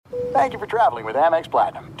Thank you for traveling with Amex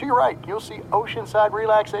Platinum. To your right, you'll see oceanside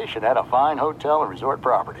relaxation at a fine hotel and resort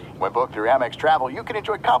property. When booked through Amex Travel, you can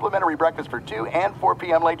enjoy complimentary breakfast for 2 and 4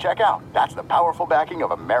 p.m. late checkout. That's the powerful backing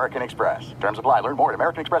of American Express. Terms apply. Learn more at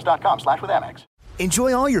americanexpress.com/withAmex.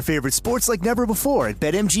 Enjoy all your favorite sports like never before at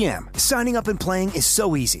BetMGM. Signing up and playing is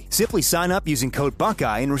so easy. Simply sign up using code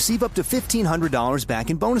Buckeye and receive up to $1,500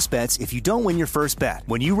 back in bonus bets if you don't win your first bet.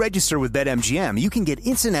 When you register with BetMGM, you can get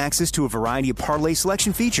instant access to a variety of parlay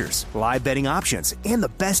selection features, live betting options, and the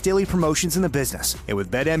best daily promotions in the business. And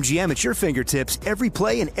with BetMGM at your fingertips, every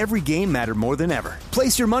play and every game matter more than ever.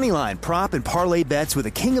 Place your moneyline, prop, and parlay bets with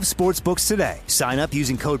the king of sportsbooks today. Sign up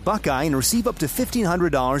using code Buckeye and receive up to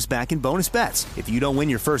 $1,500 back in bonus bets if you don't win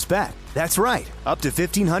your first bet. That's right, up to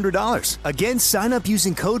 $1,500. Again, sign up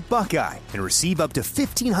using code Buckeye and receive up to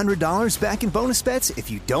 $1,500 back in bonus bets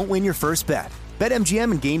if you don't win your first bet.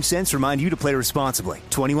 BetMGM and GameSense remind you to play responsibly.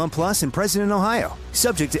 21 plus and present in Ohio.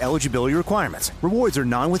 Subject to eligibility requirements. Rewards are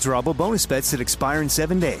non-withdrawable bonus bets that expire in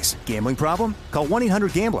 7 days. Gambling problem? Call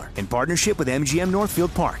 1-800-GAMBLER in partnership with MGM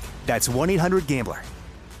Northfield Park. That's 1-800-GAMBLER.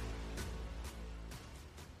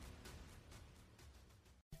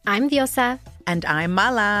 I'm Diosa. And I'm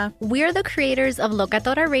Mala. We're the creators of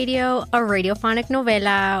Locatora Radio, a radiophonic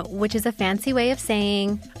novela, which is a fancy way of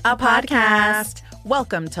saying a podcast.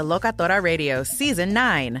 Welcome to Locatora Radio Season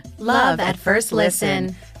 9. Love at First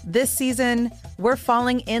Listen. This season, we're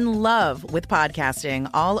falling in love with podcasting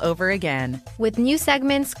all over again. With new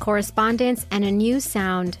segments, correspondence, and a new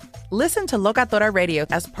sound. Listen to Locatora Radio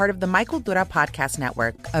as part of the My Cultura Podcast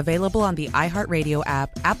Network, available on the iHeartRadio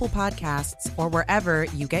app, Apple Podcasts, or wherever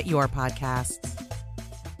you get your podcasts.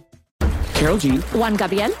 Carol G, Juan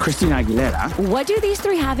Gabriel, Christina Aguilera. What do these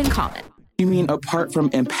three have in common? You mean apart from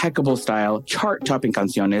impeccable style, chart-topping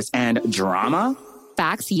canciones, and drama?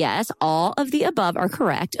 Facts, yes, all of the above are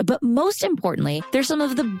correct, but most importantly, they're some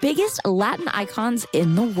of the biggest Latin icons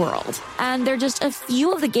in the world. And they're just a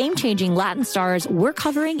few of the game-changing Latin stars we're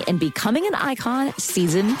covering in Becoming an Icon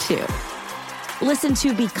Season 2. Listen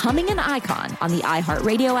to Becoming an Icon on the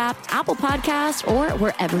iHeartRadio app, Apple Podcasts, or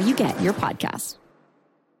wherever you get your podcasts.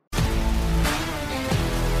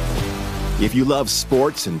 If you love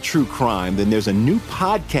sports and true crime, then there's a new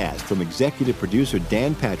podcast from executive producer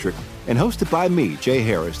Dan Patrick and hosted by me, Jay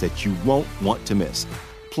Harris, that you won't want to miss.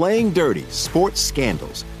 Playing Dirty: Sports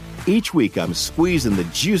Scandals. Each week, I'm squeezing the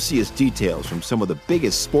juiciest details from some of the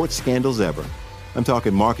biggest sports scandals ever. I'm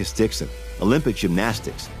talking Marcus Dixon, Olympic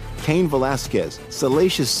gymnastics, Cain Velasquez,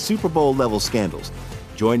 salacious Super Bowl-level scandals.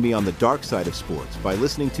 Join me on the dark side of sports by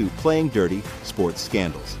listening to Playing Dirty: Sports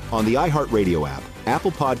Scandals on the iHeartRadio app,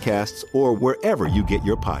 Apple Podcasts, or wherever you get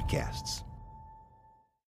your podcasts.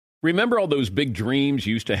 Remember all those big dreams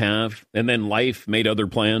you used to have, and then life made other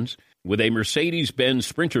plans? With a Mercedes-Benz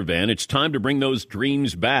Sprinter van, it's time to bring those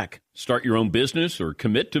dreams back. Start your own business or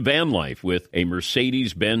commit to van life with a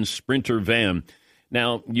Mercedes-Benz Sprinter van.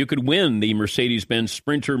 Now, you could win the Mercedes-Benz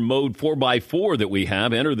Sprinter Mode 4x4 that we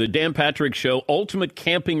have. Enter the Dan Patrick Show Ultimate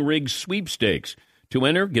Camping Rig Sweepstakes. To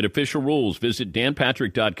enter, get official rules. Visit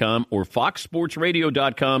danpatrick.com or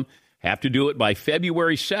foxsportsradio.com. Have to do it by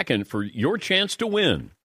February 2nd for your chance to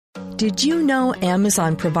win. Did you know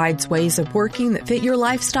Amazon provides ways of working that fit your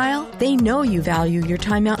lifestyle? They know you value your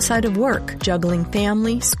time outside of work, juggling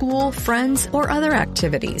family, school, friends, or other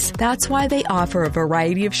activities. That's why they offer a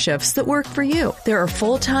variety of shifts that work for you. There are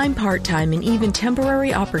full-time, part-time, and even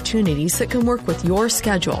temporary opportunities that can work with your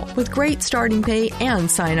schedule, with great starting pay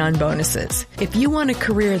and sign-on bonuses. If you want a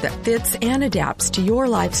career that fits and adapts to your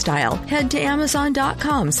lifestyle, head to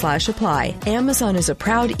amazon.com/apply. Amazon is a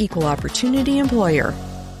proud equal opportunity employer.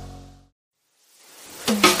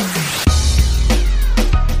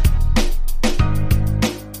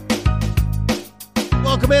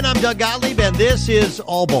 Welcome in. I'm Doug Gottlieb, and this is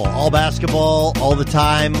All Ball, all basketball, all the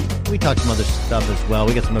time. We talked some other stuff as well.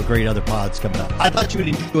 We got some great other pods coming up. I thought you would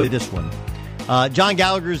enjoy this one. John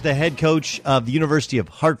Gallagher is the head coach of the University of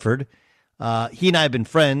Hartford. He and I have been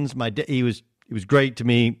friends. He was great to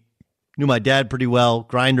me. Knew my dad pretty well.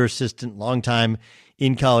 Grinder assistant, long time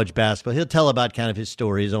in college basketball. He'll tell about kind of his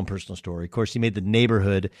story, his own personal story. Of course, he made the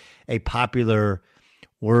neighborhood a popular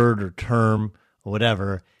word or term or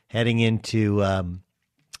whatever heading into the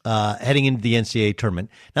NCAA tournament.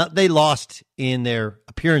 Now, they lost in their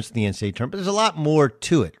appearance in the NCAA tournament, but there's a lot more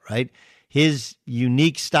to it, right? His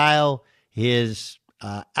unique style, his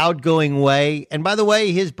outgoing way, and by the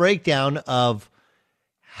way, his breakdown of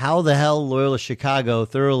how the hell Loyola Chicago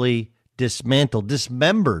thoroughly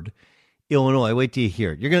dismembered Illinois. Wait till you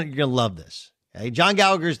hear it. You're gonna love this. Okay? John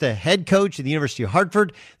Gallagher is the head coach at the University of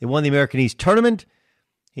Hartford. They won the American East tournament.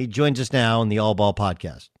 He joins us now on the All Ball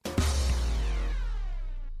podcast.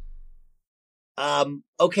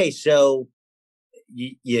 Okay, so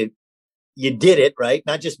you did it, right?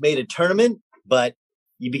 Not just made a tournament, but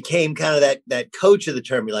you became kind of that coach of the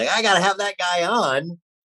tournament. You're like, I got to have that guy on.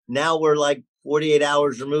 Now we're like 48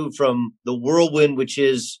 hours removed from the whirlwind, which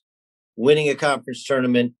is winning a conference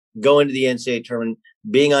tournament, going to the NCAA tournament,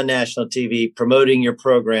 being on national TV, promoting your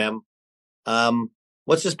program.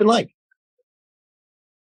 What's this been like?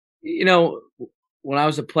 You know, when I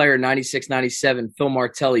was a player in 96, 97, Phil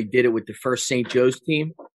Martelli did it with the first St. Joe's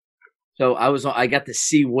team. So I got to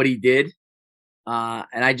see what he did.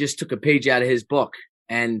 And I just took a page out of his book.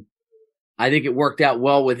 And I think it worked out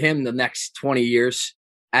well with him the next 20 years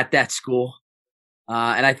at that school.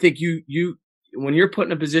 And I think you when you're put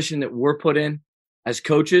in a position that we're put in as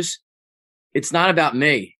coaches, it's not about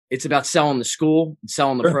me. It's about selling the school and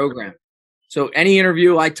selling the program. So any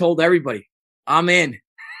interview, I told everybody, I'm in.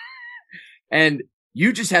 And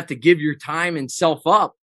you just have to give your time and self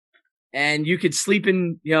up. And you could sleep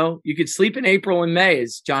in April and May,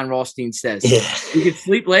 as John Rothstein says. Yeah. You could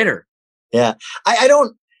sleep later. Yeah.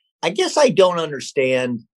 I guess I don't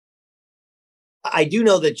understand. I do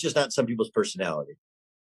know that it's just not some people's personality,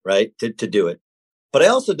 right? To do it. But I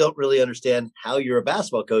also don't really understand how you're a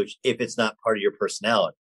basketball coach if it's not part of your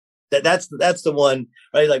personality. That's the one,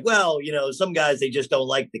 right? Like, well, some guys, they just don't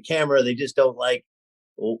like the camera. They just don't like,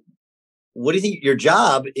 well, what do you think your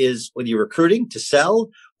job is with your recruiting to sell,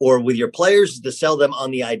 or with your players to sell them on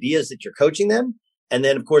the ideas that you're coaching them? And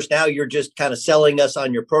then, of course, now you're just kind of selling us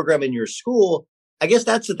on your program in your school. I guess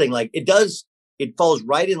that's the thing. Like it falls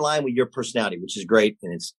right in line with your personality, which is great.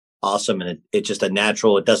 And it's awesome. And it's just a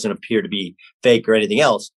natural, it doesn't appear to be fake or anything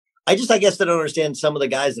else. I guess I don't understand some of the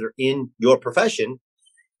guys that are in your profession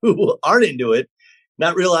who aren't into it,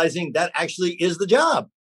 not realizing that actually is the job.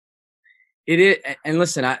 It is. And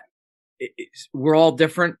listen, we're all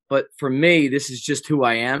different, but for me, this is just who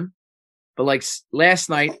I am. But like last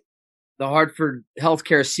night, the Hartford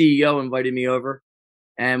healthcare CEO invited me over,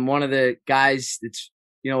 and one of the guys that's,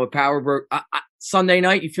 at Power Sunday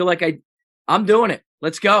night, you feel like I'm doing it.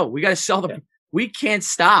 Let's go. We got to sell we can't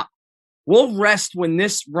stop. We'll rest when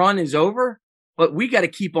this run is over, but we got to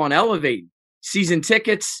keep on elevating season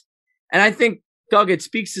tickets. And I think, Doug, it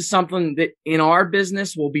speaks to something that in our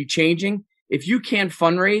business will be changing. If you can't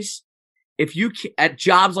fundraise, at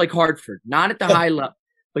jobs like Hartford, not at the high level,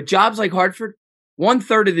 but jobs like Hartford,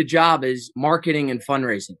 1/3 of the job is marketing and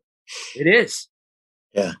fundraising. It is.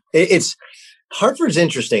 Yeah. It's Hartford's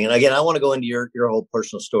interesting. And again, I want to go into your whole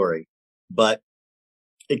personal story, but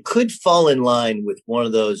it could fall in line with one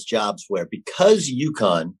of those jobs where, because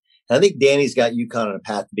UConn, and I think Danny's got UConn on a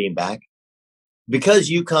path to being back, because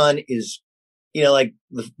UConn is, like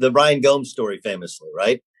the Ryan Gomes story famously,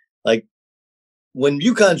 right? Like, when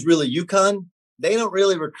UConn's really UConn, they don't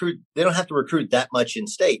really recruit. They don't have to recruit that much in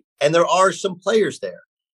state. And there are some players there.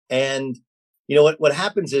 And, what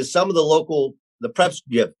happens is some of the preps,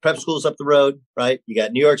 you have prep schools up the road, right? You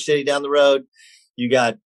got New York City down the road. You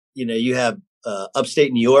got, you have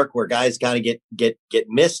upstate New York where guys kind of get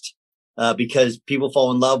missed because people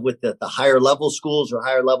fall in love with the higher level schools or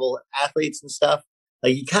higher level athletes and stuff.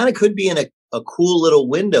 Like, you kind of could be in a cool little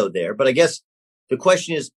window there. But I guess the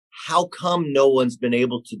question is, how come no one's been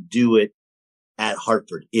able to do it at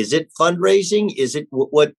Hartford? Is it fundraising? Is it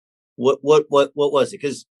what was it?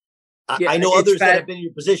 Because I know others that have been in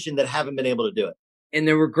your position that haven't been able to do it. And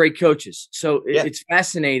there were great coaches. So it's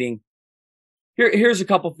fascinating. Here's a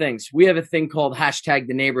couple things. We have a thing called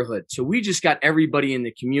 #TheNeighborhood. So we just got everybody in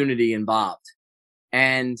the community involved.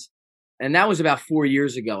 And that was about 4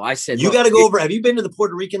 years ago. I said, you got to go over. Have you been to the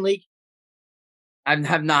Puerto Rican League? I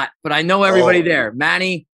have not, but I know everybody there.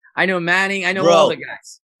 Manny. I know Manning. I know all the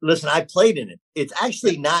guys. Listen, I played in it. It's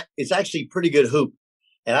actually pretty good hoop.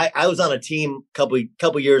 And I was on a team couple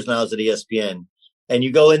years when I was at ESPN, and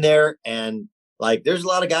you go in there and like, there's a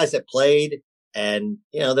lot of guys that played, and,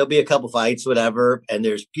 there'll be a couple fights, whatever. And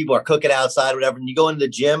there's people are cooking outside, whatever. And you go into the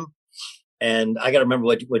gym, and I got to remember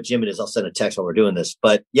what gym it is. I'll send a text while we're doing this,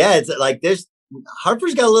 but yeah, it's like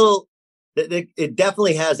Hartford's got a little, it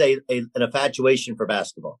definitely has an infatuation for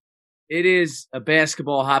basketball. It is a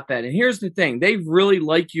basketball hotbed. And here's the thing. They really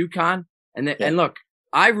like UConn. And look,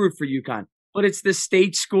 I root for UConn, but it's the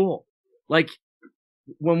state school. Like,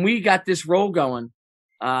 when we got this roll going,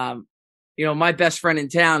 my best friend in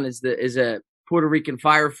town is a Puerto Rican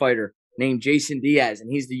firefighter named Jason Diaz,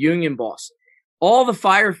 and he's the union boss. All the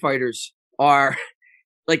firefighters are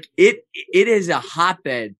like, it is a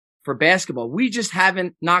hotbed for basketball. We just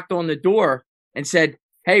haven't knocked on the door and said,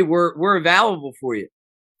 hey, we're available for you.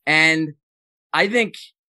 And I think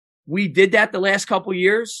we did that the last couple of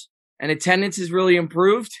years, and attendance has really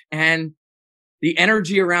improved. And, the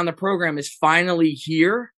energy around the program is finally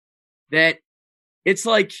here, that it's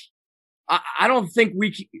like, I don't think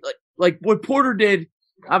we can, like what Porter did.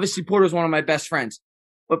 Obviously, Porter's one of my best friends,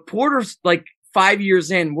 but Porter's like 5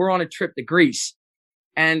 years in, we're on a trip to Greece.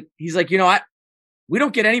 And he's like, we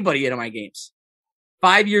don't get anybody into my games.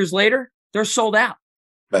 5 years later, they're sold out.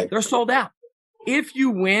 Right. They're sold out. If you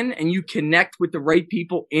win and you connect with the right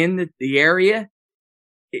people in the area,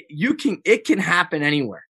 it can happen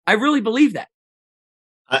anywhere. I really believe that.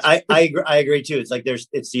 I agree too. It's like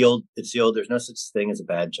it's the old, there's no such thing as a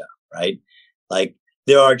bad job, right? Like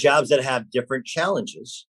there are jobs that have different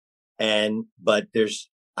challenges. But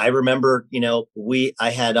I remember, I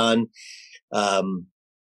had on, God,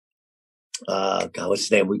 what's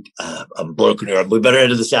his name? I'm blanking here. We better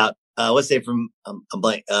edit this out. What's his name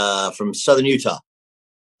from Southern Utah?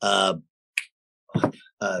 Todd.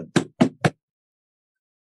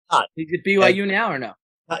 He's at BYU now or no?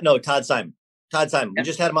 No, Todd Simon. Todd Simon. Yeah. We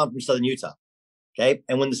just had him on from Southern Utah. Okay.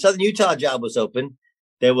 And when the Southern Utah job was open,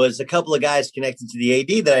 there was a couple of guys connected to the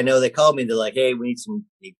AD that I know. They called me. They're like, hey, we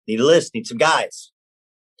need a list, need some guys.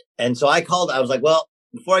 And so I called. I was like, well,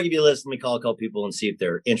 before I give you a list, let me call a couple people and see if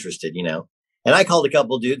they're interested, And I called a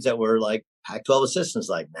couple of dudes that were like Pac-12 assistants,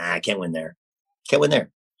 like, nah, I can't win there.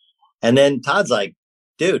 And then Todd's like,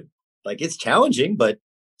 dude, like it's challenging, but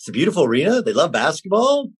it's a beautiful arena. They love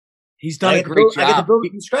basketball. He's done a great job. I get to build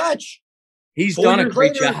it from scratch. He's done a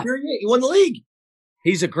great job. He won the league.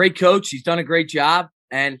 He's a great coach. He's done a great job.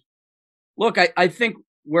 And look, I think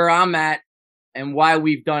where I'm at and why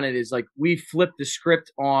we've done it is like we flipped the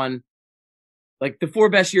script on like the 4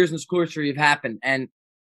 best years in school history have happened. And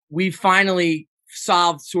we finally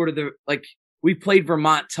solved sort of we played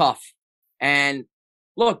Vermont tough. And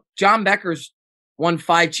look, John Becker's won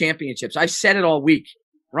 5 championships. I've said it all week.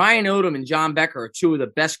 Ryan Odom and John Becker are 2 of the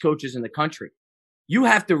best coaches in the country. You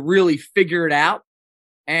have to really figure it out.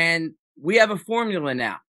 And we have a formula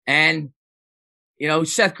now. And,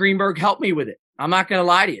 Seth Greenberg helped me with it. I'm not going to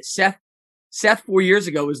lie to you. Seth 4 years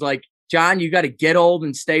ago was like, John, you got to get old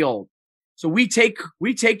and stay old. So we take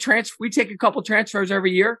a couple transfers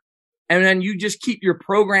every year, and then you just keep your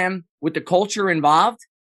program with the culture involved,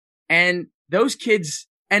 and those kids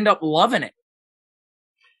end up loving it.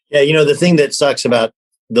 Yeah, the thing that sucks about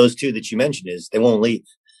those 2 that you mentioned is they won't leave.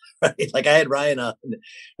 Right? Like I had Ryan on,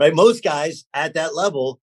 right? Most guys at that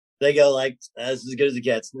level, they go like, that's as good as it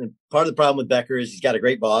gets. And part of the problem with Becker is he's got a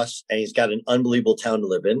great boss and he's got an unbelievable town to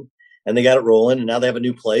live in, and they got it rolling, and now they have a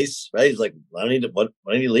new place, right? He's like, what do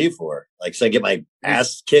I need to leave for? Like, so I get my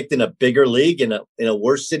ass kicked in a bigger league in a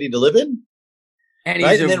worse city to live in. And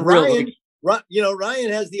he's Ryan,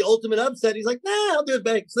 Ryan has the ultimate upset. He's like, nah, I'll do it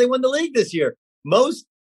back. So they won the league this year.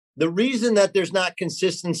 The reason that there's not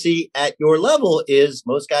consistency at your level is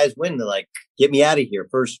most guys win. They're like, get me out of here.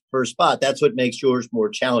 First spot. That's what makes yours more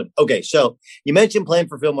challenging. Okay. So you mentioned playing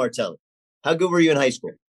for Phil Martelli. How good were you in high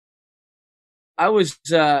school? I was,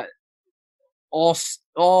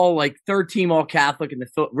 all like third team all Catholic in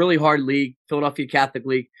the really hard league, Philadelphia Catholic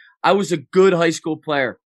League. I was a good high school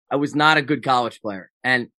player. I was not a good college player.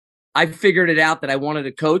 And I figured it out that I wanted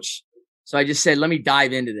to coach. So I just said, let me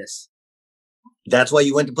dive into this. That's why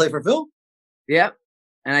you went to play for Phil? Yep.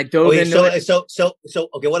 And I dove into it. So,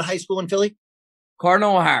 okay, what high school in Philly?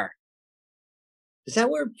 Cardinal O'Hara. Is that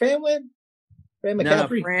where Fran went? Fran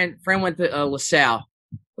McCaffrey? No, Fran went to LaSalle.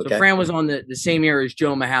 So okay. Fran was on the same year as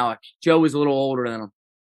Joe Mahalik. Joe was a little older than him.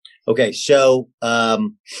 Okay, so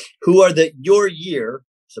who are your year?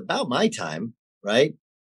 It's about my time, right?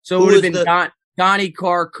 So it would have been Donnie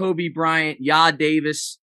Carr, Kobe Bryant, Ya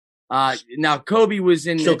Davis. Now Kobe was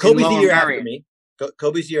in. So Kobe's the year after me.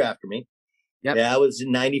 Kobe's the year after me. Yep. Yeah, I was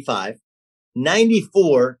in 95.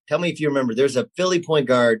 94, tell me if you remember, there's a Philly point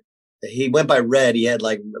guard. He went by Red. He had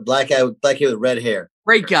like black hair with red hair.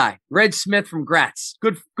 Great guy. Red Smith from Gratz.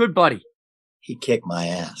 Good buddy. He kicked my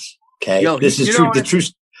ass. Okay. Yo, this is true. The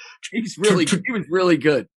truth. He was really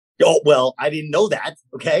good. Oh, well, I didn't know that.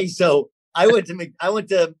 Okay. So I went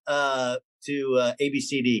to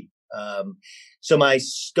ABCD. So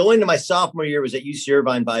going into my sophomore year was at UC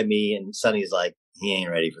Irvine by me, and Sonny's like, he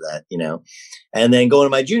ain't ready for that, and then going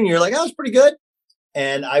to my junior year, like I was pretty good.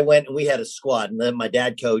 And I went and we had a squad, and then my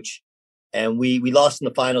dad coach, and we lost in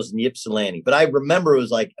the finals in Ypsilanti. But I remember it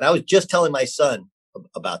was like, and I was just telling my son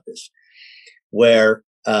about this, where,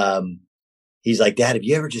 he's like, Dad, have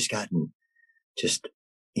you ever just gotten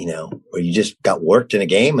where you just got worked in a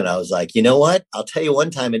game? And I was like, you know what? I'll tell you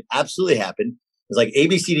one time it absolutely happened. It was like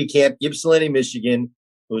ABCD camp, Ypsilanti, Michigan.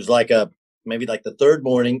 It was like maybe like the third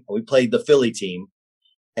morning. We played the Philly team,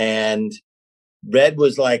 and Red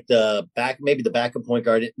was like maybe the backup point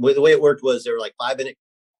guard. The way it worked was there were like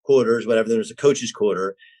quarters, whatever. Then there's a coach's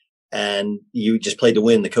quarter, and you just played to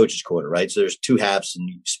win the coach's quarter, right? So there's 2 halves, and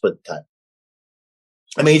you split the time.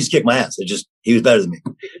 I mean, he just kicked my ass. He was better than me.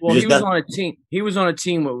 Well, he was on a team. He was on a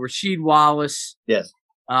team with Rasheed Wallace. Yes.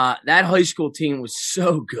 That high school team was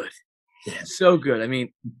so good. Yeah. So good. I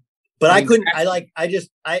mean, I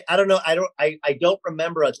don't know. I don't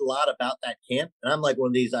remember a lot about that camp. And I'm like one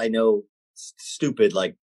of these, I know stupid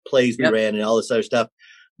like plays we ran and all this other stuff.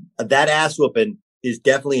 That ass whooping is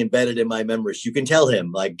definitely embedded in my memories. You can tell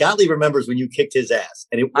him like Gottlieb remembers when you kicked his ass,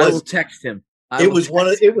 and I will text him. It was one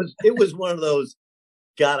of those.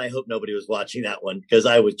 God, I hope nobody was watching that one because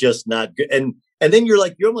I was just not good. And then you're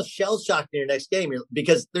almost shell shocked in your next game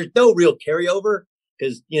because there's no real carryover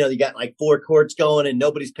because you got like 4 courts going and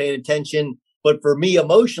nobody's paying attention. But for me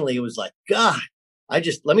emotionally, it was like, God,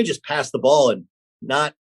 let me just pass the ball and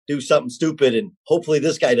not do something stupid. And hopefully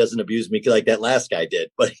this guy doesn't abuse me like that last guy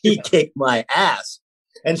did, but he kicked my ass.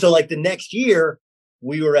 And so like the next year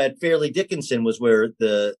we were at Fairleigh Dickinson was where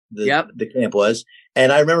the camp was.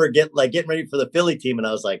 And I remember getting ready for the Philly team. And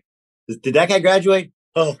I was like, did that guy graduate?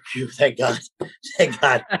 Oh, phew, thank God. Thank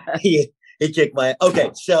God. He kicked my, okay.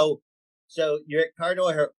 So you're at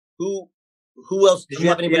Cardinal. Who else? Did you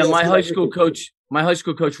have anybody else? My high school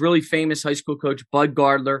coach, really famous high school coach, Bud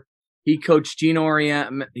Gardler. He coached Gino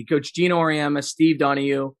Oriema, Steve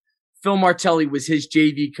Donahue. Phil Martelli was his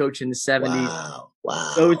JV coach in the 70s.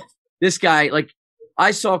 Wow. So this guy, like,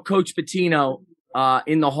 I saw Coach Pitino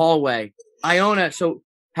in the hallway. Iona, so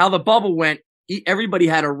how the bubble went, everybody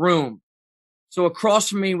had a room. So across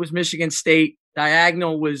from me was Michigan State.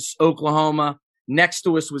 Diagonal was Oklahoma. Next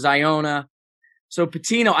to us was Iona. So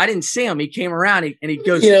Pitino, I didn't see him. He came around and he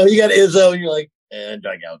goes, you got Izzo, and you're like, and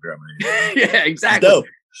Doug Gallagher. Yeah, exactly. Dope.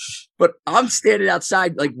 But I'm standing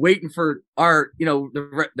outside, like waiting for our,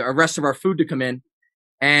 the rest of our food to come in.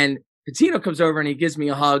 And Pitino comes over and he gives me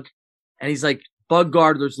a hug. And he's like, Bud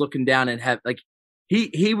Gardler's looking down and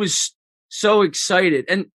he was so excited.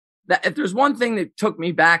 And that if there's one thing that took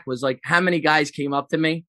me back was like how many guys came up to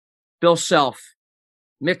me. Bill Self,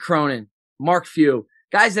 Mick Cronin, Mark Few,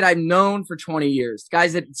 guys that I've known for 20 years,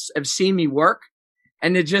 guys that have seen me work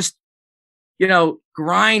and they just,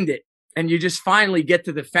 grind it. And you just finally get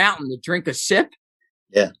to the fountain to drink a sip.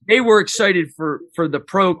 Yeah. They were excited for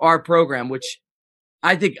our program, which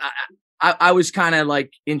I think I was kind of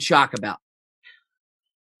like in shock about.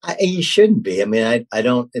 You shouldn't be. I mean, I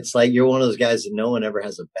don't, it's like you're one of those guys that no one ever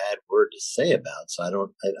has a bad word to say about.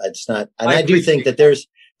 So it's not, and I do think that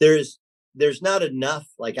there's not enough.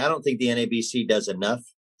 Like, I don't think the NABC does enough,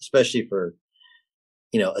 especially for,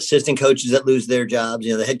 assistant coaches that lose their jobs.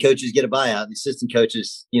 The head coaches get a buyout, the assistant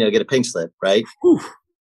coaches, get a pink slip, right?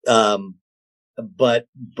 But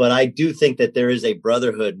I do think that there is a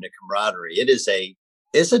brotherhood and a camaraderie.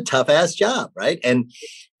 It's a tough ass job, right?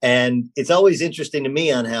 And it's always interesting to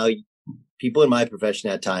me on how people in my profession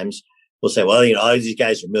at times will say, well, all these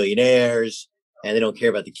guys are millionaires and they don't care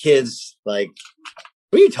about the kids. Like,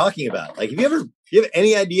 what are you talking about? Like, do you have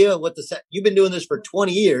any idea what you've been doing this for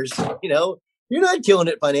 20 years, you're not killing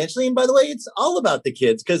it financially. And by the way, it's all about the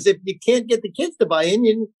kids. Cause if you can't get the kids to buy in,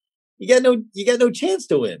 you got no chance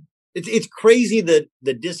to win. It's crazy the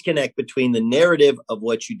disconnect between the narrative of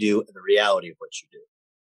what you do and the reality of what you do.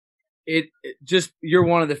 It just, you're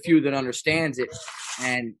one of the few that understands it.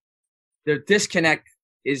 And the disconnect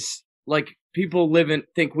is like people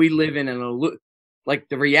think we live in like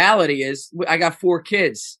the reality is I got 4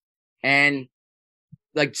 kids and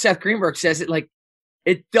like Seth Greenberg says it, like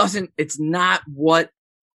it's not what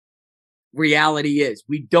reality is.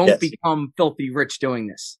 We don't become filthy rich doing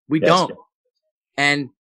this. We don't. And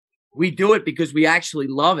we do it because we actually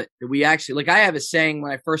love it. We actually, like I have a saying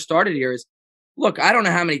when I first started here is, look, I don't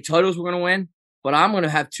know how many titles we're going to win, but I'm going to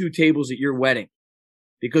have 2 tables at your wedding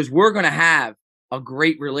because we're going to have a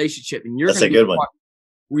great relationship. And that's a good one.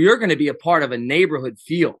 You're going to be a part of a neighborhood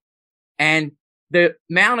feel. And the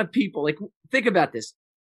amount of people, like, think about this.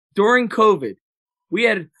 During COVID, we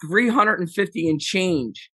had 350 and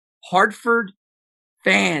change Hartford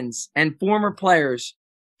fans and former players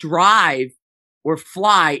drive or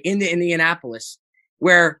fly into Indianapolis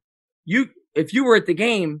where if you were at the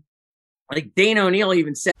game, like Dane O'Neill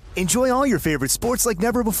even said, Enjoy all your favorite sports like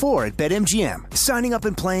never before at BetMGM. Signing up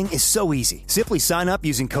and playing is so easy. Simply sign up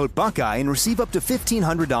using code Buckeye and receive up to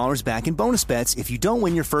 $1,500 back in bonus bets if you don't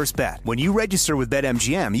win your first bet. When you register with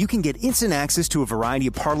BetMGM, you can get instant access to a variety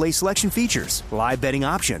of parlay selection features, live betting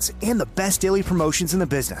options, and the best daily promotions in the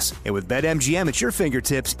business. And with BetMGM at your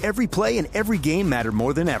fingertips, every play and every game matter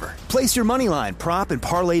more than ever. Place your moneyline, prop, and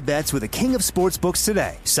parlay bets with the king of sportsbooks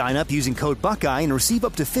today. Sign up using code Buckeye and receive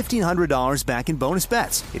up to $1,500 $1,500 back in bonus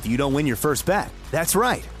bets if you don't win your first bet. That's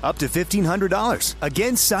right, up to $1,500.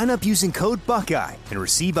 Again, sign up using code Buckeye and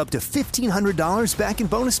receive up to $1,500 back in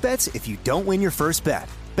bonus bets if you don't win your first bet.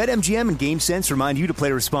 BetMGM and GameSense remind you to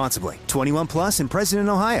play responsibly. 21 plus and present in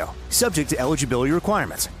Ohio. Subject to eligibility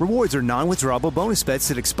requirements. Rewards are non-withdrawable bonus bets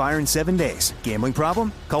that expire in 7 days. Gambling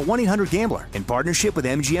problem? Call 1-800-GAMBLER in partnership with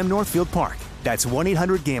MGM Northfield Park. That's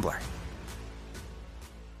 1-800-GAMBLER.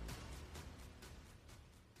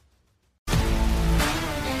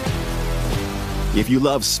 If you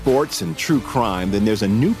love sports and true crime, then there's a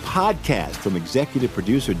new podcast from executive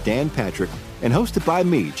producer Dan Patrick and hosted by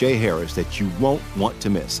me, Jay Harris, that you won't want to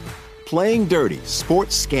miss. Playing Dirty: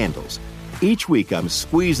 Sports Scandals. Each week, I'm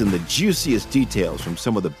squeezing the juiciest details from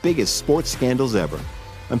some of the biggest sports scandals ever.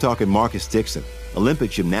 I'm talking Marcus Dixon,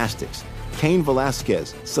 Olympic gymnastics, Cain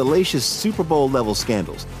Velasquez, salacious Super Bowl-level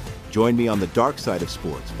scandals. Join me on the dark side of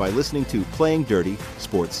sports by listening to Playing Dirty: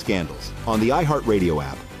 Sports Scandals on the iHeartRadio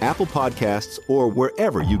app, Apple Podcasts, or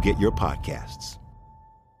wherever you get your podcasts.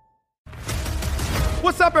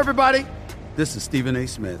 What's up, everybody? This is Stephen A.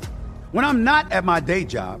 Smith. When I'm not at my day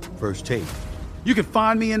job, First Take, you can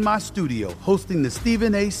find me in my studio hosting the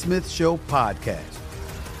Stephen A. Smith Show podcast.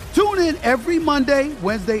 Tune in every Monday,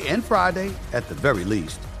 Wednesday, and Friday, at the very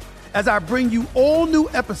least, as I bring you all new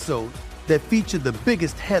episodes that feature the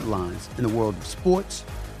biggest headlines in the world of sports,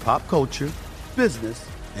 pop culture, business,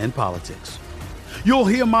 and politics. You'll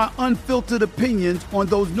hear my unfiltered opinions on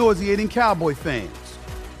those nauseating Cowboy fans,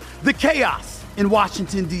 the chaos in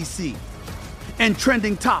Washington, D.C., and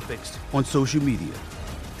trending topics on social media,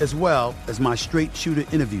 as well as my straight shooter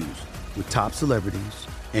interviews with top celebrities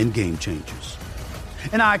and game changers.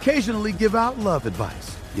 And I occasionally give out love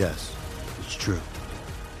advice. Yes, it's true.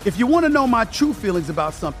 If you want to know my true feelings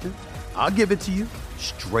about something, I'll give it to you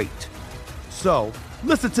straight. So,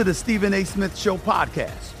 listen to the Stephen A. Smith Show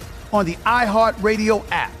podcast on the iHeartRadio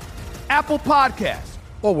app, Apple Podcasts,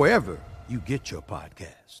 or wherever you get your podcast.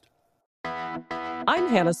 I'm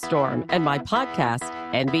Hannah Storm, and my podcast,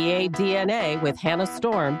 NBA DNA with Hannah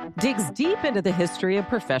Storm, digs deep into the history of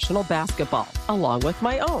professional basketball, along with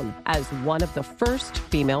my own, as one of the first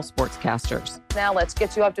female sportscasters. Now let's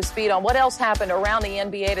get you up to speed on what else happened around the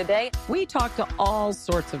NBA today. We talked to all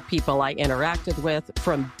sorts of people I interacted with,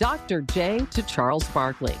 from Dr. J to Charles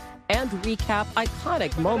Barkley, and recap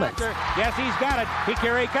iconic moments. Yes, he's got it.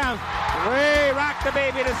 Here he comes. Way rock the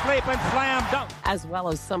baby to sleep and slam dunk. As well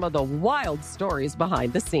as some of the wild stories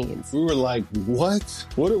behind the scenes. We were like, what?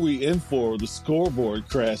 What are we in for? The scoreboard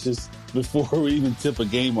crashes before we even tip a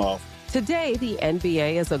game off. Today, the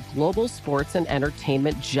NBA is a global sports and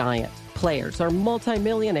entertainment giant. Players are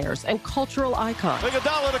multimillionaires and cultural icons.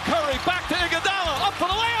 Iguodala to Curry, back to Iguodala, up for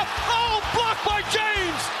the layup. Oh, blocked by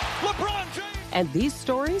James. LeBron James. And these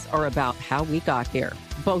stories are about how we got here,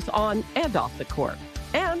 both on and off the court.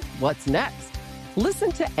 And what's next?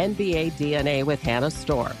 Listen to NBA DNA with Hannah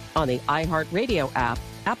Storm on the iHeartRadio app,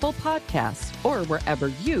 Apple Podcasts, or wherever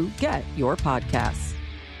you get your podcasts.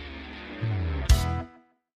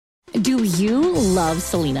 Do you love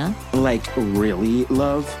Selena? Like, really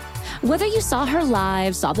love? Whether you saw her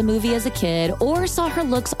live, saw the movie as a kid, or saw her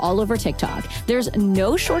looks all over TikTok, there's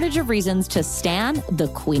no shortage of reasons to stan the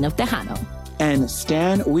Queen of Tejano. And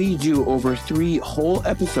Stan, we do over 3 whole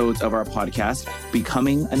episodes of our podcast,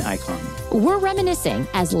 Becoming an Icon. We're reminiscing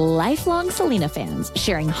as lifelong Selena fans,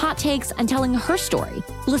 sharing hot takes and telling her story.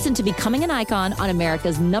 Listen to Becoming an Icon on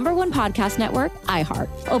America's #1 podcast network, iHeart.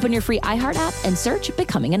 Open your free iHeart app and search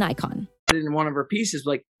Becoming an Icon. In one of her pieces,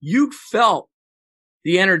 like, you felt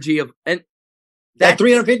the energy of, and that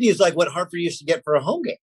 350 is like what Hartford used to get for a home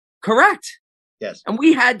game. Correct. Yes. And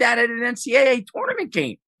we had that at an NCAA tournament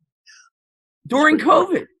game during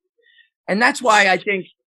COVID. And that's why I think,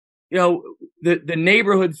 the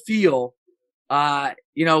neighborhood feel,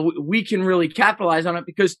 we can really capitalize on it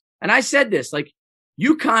because, and I said this, like,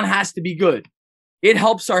 UConn has to be good. It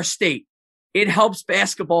helps our state. It helps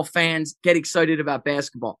basketball fans get excited about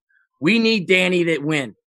basketball. We need Danny to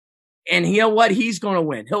win. And you know what? He's going to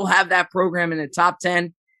win. He'll have that program in the top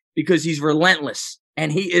 10 because he's relentless,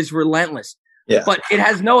 and he is relentless. Yeah. But it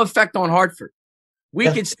has no effect on Hartford. We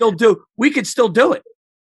could still do it.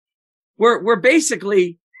 We're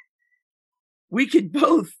basically, we could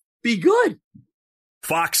both be good.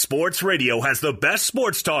 Fox Sports Radio has the best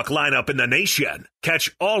sports talk lineup in the nation.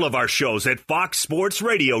 Catch all of our shows at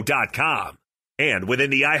foxsportsradio.com. And within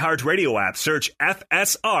the iHeartRadio app, search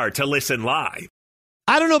FSR to listen live.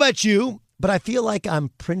 I don't know about you, but I feel like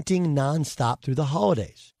I'm printing nonstop through the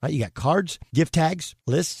holidays. Right? You got cards, gift tags,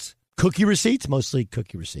 lists, cookie receipts, mostly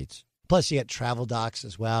cookie receipts. Plus, you got travel docs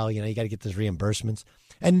as well. You got to get those reimbursements.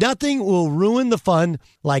 And nothing will ruin the fun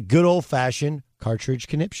like good old-fashioned cartridge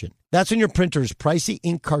conniption. That's when your printer's pricey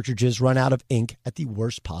ink cartridges run out of ink at the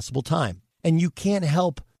worst possible time. And you can't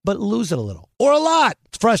help but lose it a little. Or a lot.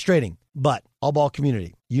 It's frustrating. But, All Ball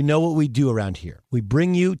community, you know what we do around here. We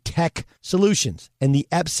bring you tech solutions. And the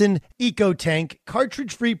Epson EcoTank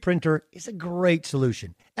cartridge-free printer is a great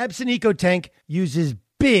solution. Epson EcoTank uses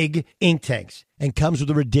big ink tanks and comes with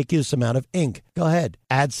a ridiculous amount of ink. Go ahead,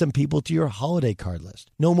 add some people to your holiday card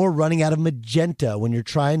list. No more running out of magenta when you're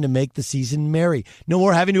trying to make the season merry. No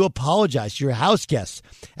more having to apologize to your house guests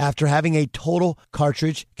after having a total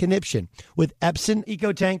cartridge conniption. With Epson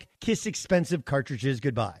EcoTank, kiss expensive cartridges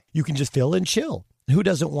goodbye. You can just fill and chill. Who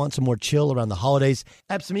doesn't want some more chill around the holidays?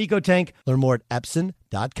 Epson EcoTank. Learn more at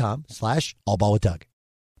epson.com/allballwithdoug.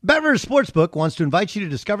 BetRivers Sportsbook wants to invite you to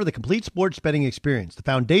discover the complete sports betting experience. The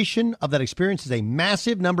foundation of that experience is a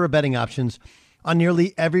massive number of betting options on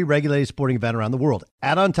nearly every regulated sporting event around the world.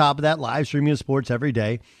 Add on top of that live streaming of sports every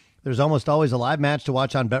day. There's almost always a live match to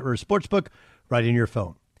watch on BetRivers Sportsbook right in your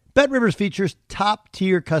phone. BetRivers features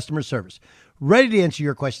top-tier customer service, ready to answer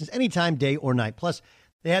your questions anytime, day or night. Plus,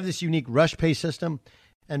 they have this unique rush pay system,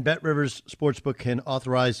 and BetRivers Sportsbook can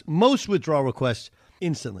authorize most withdrawal requests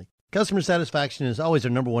instantly. Customer satisfaction is always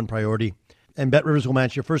their number one priority, and BetRivers will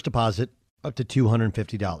match your first deposit up to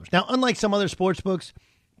 $250. Now, unlike some other sports books,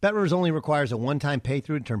 BetRivers only requires a one-time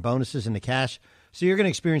pay-through to turn bonuses into cash, so you're going to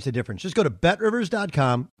experience the difference. Just go to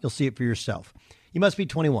BetRivers.com. You'll see it for yourself. You must be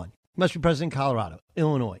 21. You must be present in Colorado,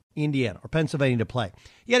 Illinois, Indiana, or Pennsylvania to play.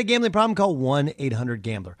 You got a gambling problem? Call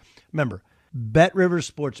 1-800-GAMBLER. Remember, BetRivers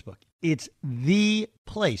Sportsbook. It's the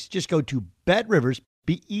place. Just go to BetRivers,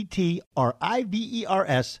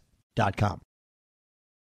 BetRivers.com.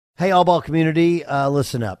 Hey, All Ball community,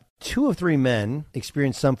 listen up. 2 of 3 men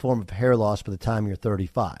experience some form of hair loss by the time you're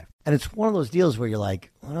 35. And it's one of those deals where you're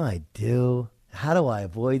like, what do I do? How do I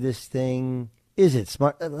avoid this thing? Is it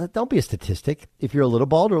smart? Don't be a statistic. If you're a little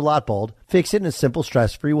bald or a lot bald, fix it in a simple,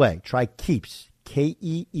 stress-free way. Try Keeps.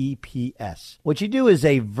 Keeps. What you do is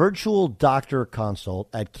a virtual doctor consult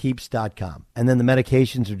at Keeps.com. And then the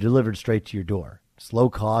medications are delivered straight to your door. It's low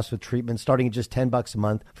cost with treatment starting at just $10 a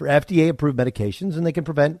month for FDA-approved medications, and they can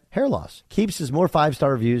prevent hair loss. Keeps has more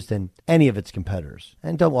 5-star reviews than any of its competitors.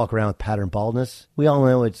 And don't walk around with pattern baldness. We all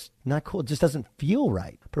know it's not cool. It just doesn't feel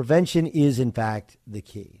right. Prevention is, in fact, the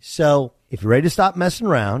key. So if you're ready to stop messing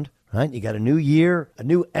around, right, you got a new year, a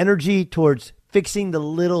new energy towards fixing the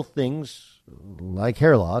little things like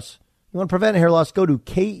hair loss. You want to prevent hair loss, go to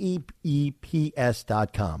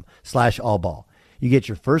keeps.com/allball. You get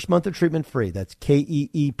your first month of treatment free. That's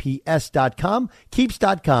keeps.com,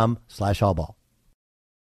 keeps.com/allball.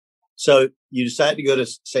 So you decided to go to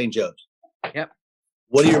St. Joe's. Yep.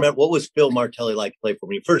 What do you remember? What was Phil Martelli like to play for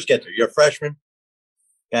when you first get there? You're a freshman,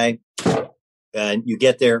 okay? And you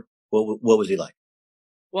get there. What was he like?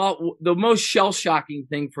 Well, the most shell-shocking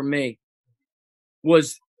thing for me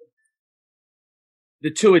was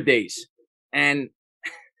the two-a-days. And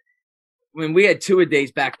when we had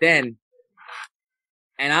two-a-days back then,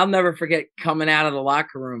 and I'll never forget coming out of the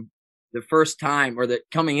locker room the first time, or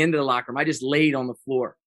coming into the locker room, I just laid on the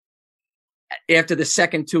floor after the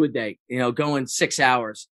second two-a-day, going 6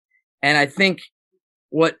 hours. And I think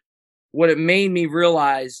what it made me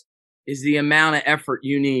realize is the amount of effort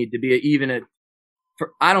you need to be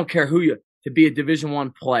I don't care to be a Division I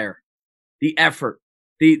player. The effort,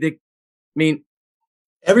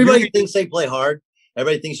 everybody thinks they play hard.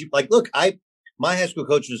 Everybody thinks look, my high school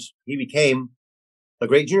coach he became a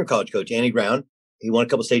great junior college coach, Andy Brown. He won a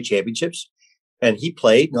couple state championships, and he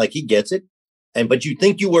played he gets it. But you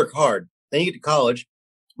think you work hard. Then you get to college.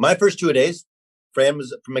 My first two-a-days, Fran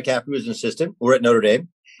McCaffrey was an assistant. We're at Notre Dame.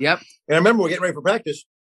 Yep. And I remember we're getting ready for practice,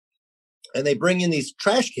 and they bring in these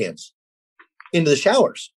trash cans into the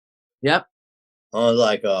showers. Yep. I was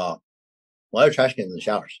like, why are trash cans in the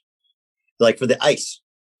showers? They're like, for the ice.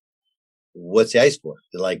 What's the ice for?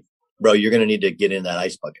 They're like, bro, you're going to need to get in that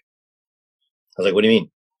ice bucket. I was like, what do you mean?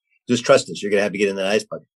 Just trust us. You're going to have to get in that ice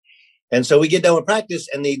bucket. And so we get done with practice,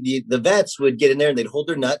 and the vets would get in there and they'd hold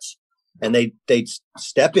their nuts, and they'd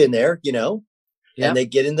step in there, and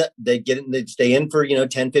they'd stay in for,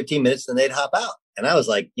 10, 15 minutes, and they'd hop out. And I was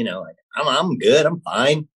like, I'm good. I'm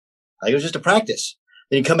fine. It was just a practice.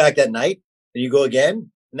 Then you come back that night and you go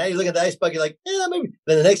again. And now you look at the ice bucket, you're like, yeah, maybe.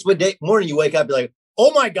 Then the next morning you wake up, you're like,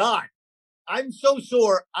 oh my God, I'm so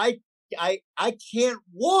sore. I can't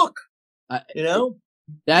walk. You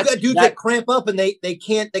got dudes that cramp up and they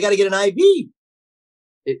can't. They got to get an IV.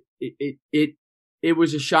 It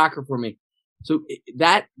was a shocker for me. So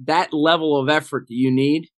that level of effort that you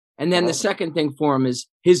need, and then the second thing for him is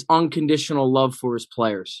his unconditional love for his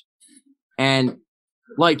players. And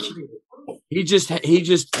Like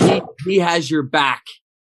he has your back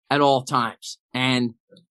at all times. And,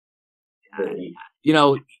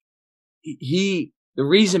 the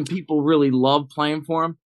reason people really love playing for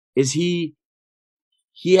him is he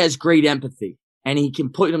has great empathy and he can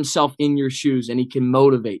put himself in your shoes and he can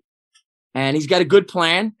motivate. And he's got a good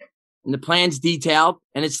plan and the plan's detailed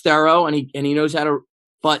and it's thorough and he knows how to,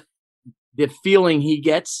 but the feeling he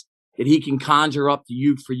gets that he can conjure up to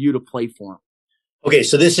you for you to play for him. Okay.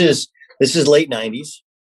 So this is late 90s.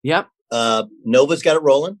 Yep. Nova's got it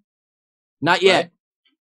rolling. Not yet.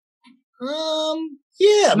 Right?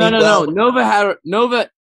 Yeah. No. Nova.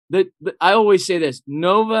 I always say this.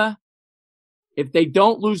 Nova, if they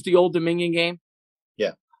don't lose the Old Dominion game,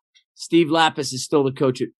 yeah, Steve Lapis is still the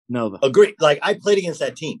coach at Nova. Agree. Like I played against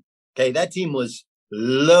that team. Okay, that team was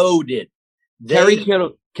loaded.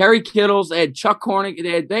 Kerry Kittles. They had Chuck Cornick.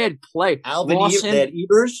 They had play. Alvin. Lawson, they had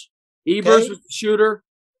Ebers. Ebers was the shooter.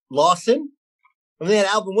 Lawson. And they had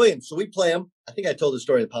Alvin Williams. So we play him. I think I told the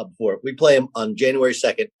story in the pod before. We play him on January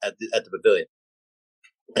 2nd at the Pavilion.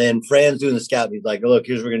 And Fran's doing the scout. And he's like, look,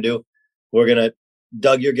 here's what we're going to do. We're going to,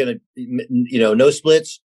 Doug, you're going to, no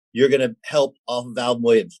splits. You're going to help off of Alvin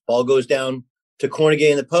Williams. Ball goes down to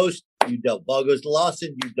Cornegay in the post. You double. Ball goes to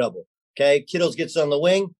Lawson. You double. Okay. Kittles gets on the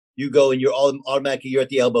wing. You go and you're automatically, you're at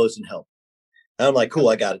the elbows and help. And I'm like, cool,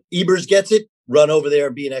 I got it. Ebers gets it. Run over there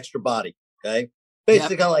and be an extra body. Okay.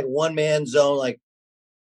 Basically kind of like one man zone. Like,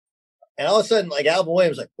 and all of a sudden, like Alvin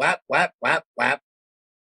Williams, like whap, whap, whap, whap.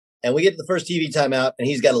 And we get to the first TV timeout and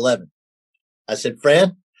he's got 11. I said,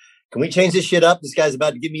 Fran, can we change this shit up? This guy's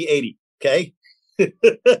about to give me 80. Okay.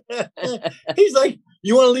 He's like,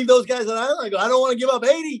 you want to leave those guys on island? I go, I don't want to give up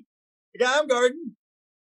 80. The guy I'm guarding.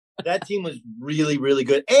 That team was really, really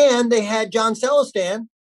good. And they had John Celestin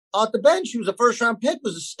off the bench, who was a first round pick,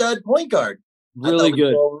 was a stud point guard. Really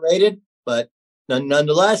good. Overrated, but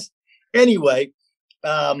nonetheless. Anyway,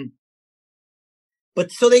 but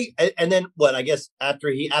so they, and then what, I guess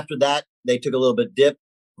after that, they took a little bit dip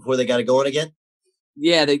before they got it going again.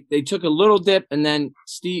 Yeah, they took a little dip and then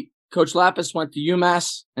Coach Lapis went to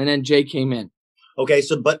UMass and then Jay came in. Okay.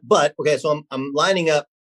 So, okay. So I'm lining up.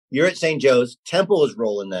 You're at St. Joe's. Temple is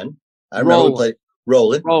rolling then. I remember we played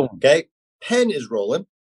rolling. Okay. Penn is rolling.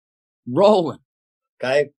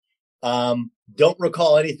 Okay. Don't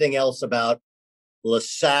recall anything else about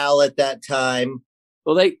LaSalle at that time.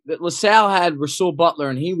 Well, LaSalle had Rasul Butler,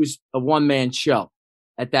 and he was a one-man show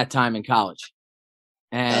at that time in college.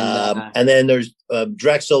 And then there's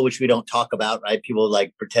Drexel, which we don't talk about, right? People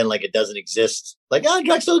like pretend like it doesn't exist. Like,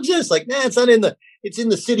 Drexel exists. Like, it's not it's in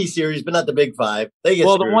the City Series, but not the Big Five. They get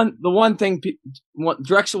screwed. the one thing,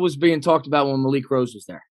 Drexel was being talked about when Malik Rose was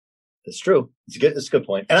there. That's true. It's a good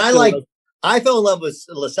point. And I fell in love with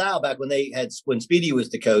LaSalle back when Speedy was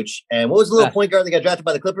the coach. And what was the little point guard that got drafted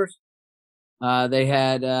by the Clippers? They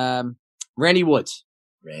had Randy Woods.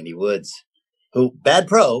 Randy Woods, who bad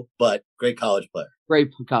pro, but great college player.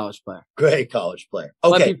 Great college player.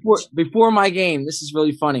 Okay. But before my game, this is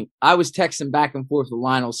really funny. I was texting back and forth with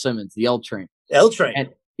Lionel Simmons, the L Train. And,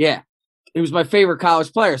 yeah. He was my favorite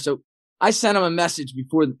college player. So I sent him a message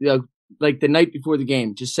before, like the night before the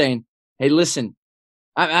game, just saying, hey, listen,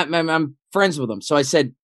 I'm friends with him. So I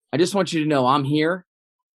said, I just want you to know I'm here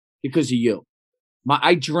because of you.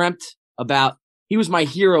 I dreamt about, he was my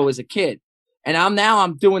hero as a kid. And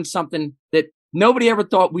I'm doing something that nobody ever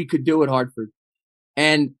thought we could do at Hartford.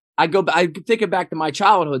 And I thinking back to my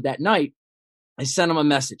childhood that night. I sent him a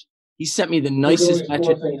message. He sent me the nicest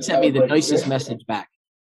message. He sent me the nicest message back.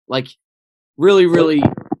 Like really, really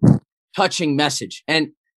touching message.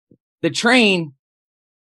 And the Train,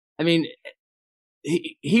 I mean,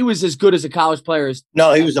 he was as good as a college player as.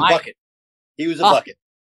 No, he was a bucket. He was a bucket.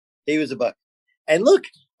 And look,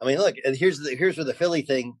 here's where the Philly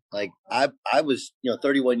thing. Like I was,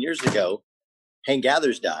 31 years ago, Hank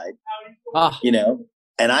Gathers died.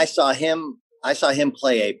 And I saw him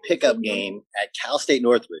play a pickup game at Cal State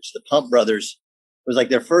Northridge. The Pump Brothers, it was like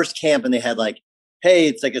their first camp, and they had like, hey,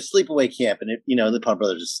 it's like a sleepaway camp, and the Pump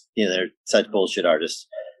Brothers, they're such bullshit artists.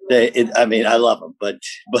 I love them, but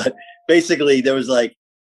basically there was like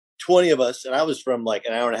 20 of us, and I was from like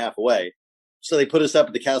an hour and a half away. So they put us up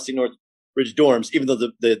at the Cal State Northridge dorms, even though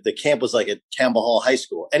the camp was like at Campbell Hall High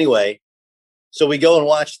School. Anyway, so we go and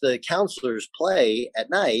watch the counselors play at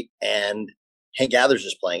night, and Hank Gathers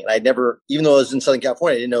is playing. And I'd never, even though I was in Southern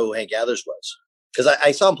California, I didn't know who Hank Gathers was. Because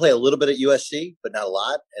I saw him play a little bit at USC, but not a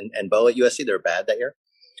lot. And Bo at USC, they were bad that year.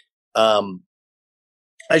 I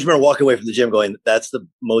just remember walking away from the gym going, that's the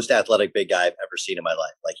most athletic big guy I've ever seen in my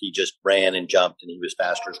life. Like he just ran and jumped, and he was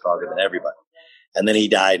faster, stronger than everybody. And then he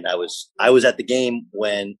died. And I was at the game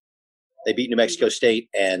when They beat New Mexico State,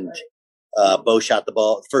 and Bo shot the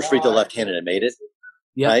ball first free throw left-handed and made it.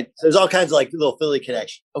 Yeah. Right. So there's all kinds of like little Philly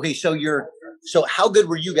connection. Okay, so how good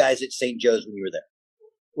were you guys at St. Joe's when you were there?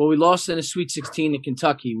 Well, we lost in a Sweet 16 to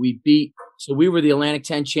Kentucky. We were the Atlantic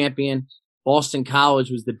 10 champion. Boston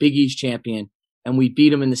College was the Big East champion, and we beat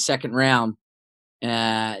them in the second round.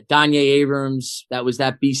 Danye Abrams, that was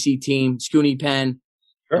that BC team, Scooney Penn,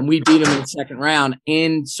 and we beat them in the second round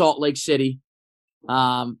in Salt Lake City.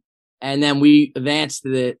 And then we advanced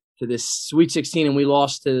to the Sweet 16, and we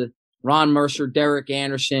lost to Ron Mercer, Derek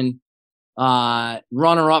Anderson,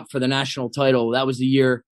 runner-up for the national title. That was the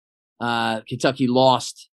year Kentucky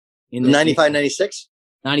lost in 95, 96?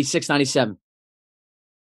 96, 97.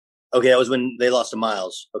 Okay, that was when they lost to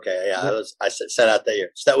Miles. Okay, yeah, I sat out that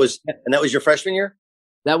year. So that was your freshman year?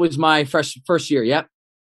 That was my first year, yep.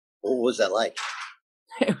 What was that like?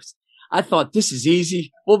 I thought, this is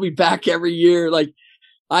easy. We'll be back every year. Like,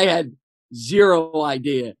 I had zero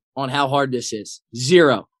idea on how hard this is.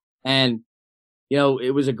 Zero. And,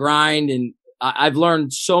 it was a grind, and I've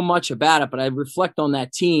learned so much about it, but I reflect on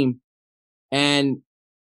that team. And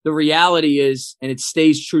the reality is, and it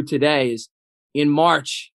stays true today, is in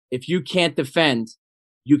March, if you can't defend,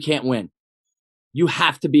 you can't win. You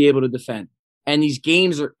have to be able to defend. And these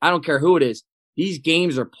games I don't care who it is, these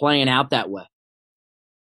games are playing out that way.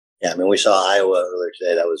 Yeah, I mean, we saw Iowa earlier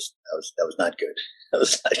today. That was not good. That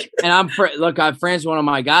was not good. And I'm friends with one of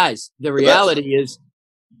my guys. The reality is,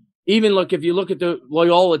 if you look at the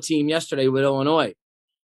Loyola team yesterday with Illinois,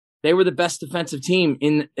 they were the best defensive team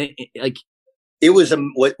it was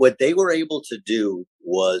what they were able to do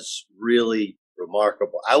was really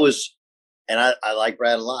remarkable. I like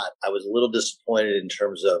Brad a lot. I was a little disappointed in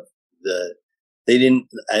terms of they didn't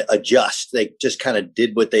adjust. They just kind of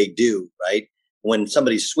did what they do, right? When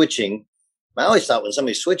somebody's switching, I always thought when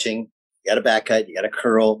somebody's switching, you got to back cut, you got to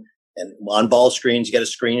curl, and on ball screens, you got to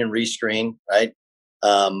screen and rescreen, right?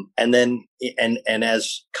 And then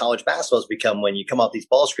as college basketball has become, when you come off these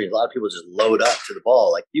ball screens, a lot of people just load up to the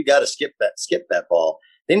ball. Like, you got to skip that ball.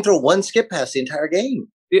 They didn't throw one skip pass the entire game.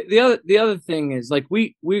 The other thing is, like,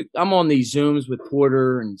 I'm on these Zooms with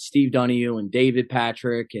Porter and Steve Donahue and David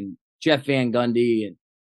Patrick and Jeff Van Gundy and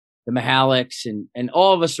the Mihalics, and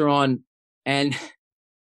all of us are on. And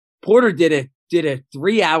Porter did a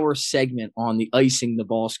 3-hour segment on the icing the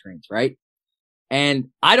ball screens, right? And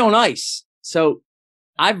I don't ice, so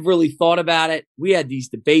I've really thought about it. We had these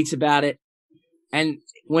debates about it, and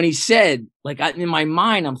when he said, like, in my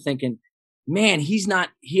mind, I'm thinking, man, he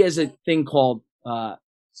has a thing called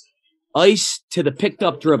ice to the picked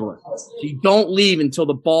up dribbler. So you don't leave until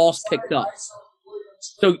the ball's picked up.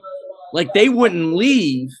 So, like, they wouldn't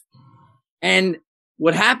leave. And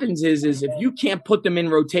what happens is if you can't put them in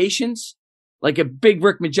rotations, like a big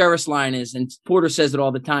Rick Majerus line is, and Porter says it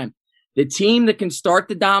all the time, the team that can start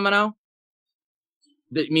the domino,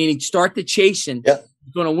 meaning start the chasing, is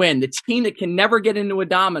going to win. The team that can never get into a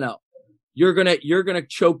domino, you're gonna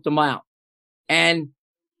choke them out. And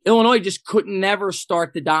Illinois just couldn't never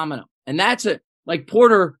start the domino. And that's like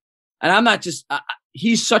Porter, and I'm not just,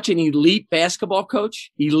 he's such an elite basketball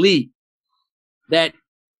coach, that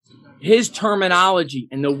his terminology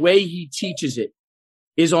and the way he teaches it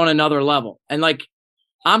is on another level. And like,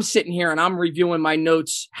 I'm sitting here and I'm reviewing my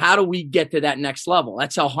notes. How do we get to that next level?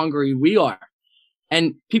 That's how hungry we are.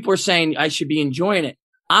 And people are saying I should be enjoying it.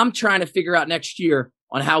 I'm trying to figure out next year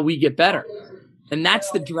on how we get better. And that's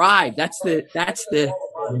the drive. That's the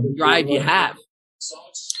drive you have.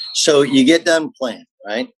 So you get done playing,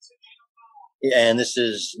 right? And this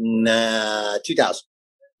is 2000.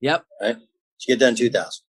 Yep. Right. So you get done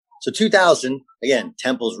 2000. So 2000, again,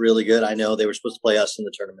 Temple's really good. I know they were supposed to play us in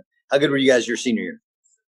the tournament. How good were you guys your senior year?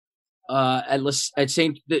 At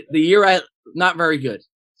St. The year not very good.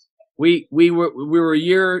 We were a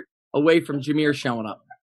year away from Jameer showing up.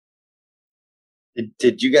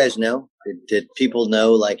 Did you guys know? Did people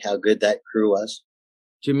know like how good that crew was?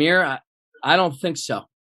 Jameer, I don't think so.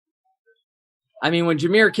 I mean, when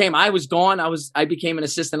Jameer came, I was gone. I became an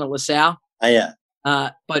assistant at LaSalle. Yeah.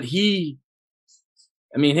 But the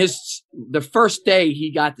first day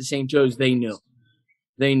he got to St. Joe's, they knew.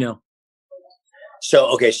 So,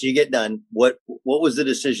 okay. So you get done. What was the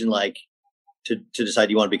decision like to decide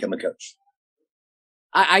you want to become a coach?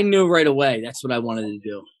 I knew right away. That's what I wanted to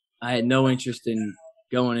do. I had no interest in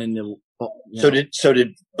going into.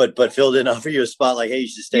 But Phil didn't offer you a spot like, hey, you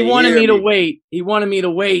should stay here. He wanted me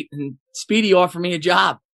to wait, and Speedy offered me a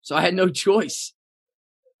job, so I had no choice.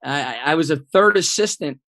 I was a third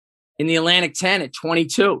assistant in the Atlantic 10 at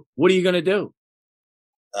 22. What are you going to do?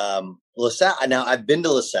 LaSalle. Now I've been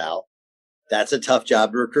to LaSalle. that's a tough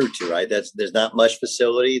job to recruit to, right? There's not much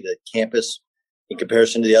facility. The campus, in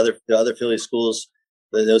comparison to the other Philly schools,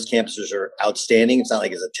 those campuses are outstanding. It's not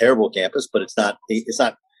like it's a terrible campus, but it's not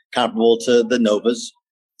comparable to the Novas.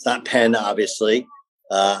 It's not Penn, obviously.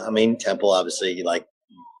 Temple, obviously, like,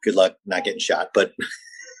 good luck not getting shot. But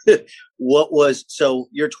so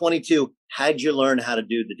you're 22. How'd you learn how to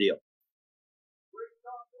do the deal?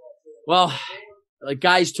 Well, like,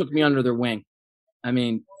 guys took me under their wing. I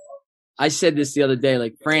mean, I said this the other day,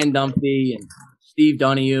 like Fran Dunphy and Steve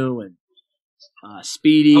Donahue and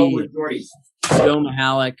Speedy, and Joe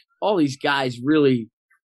Mihalik, all these guys really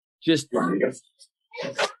just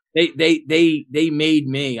they made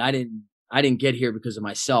me. I didn't get here because of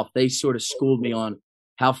myself. They sort of schooled me on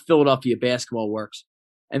how Philadelphia basketball works.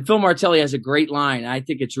 And Phil Martelli has a great line. I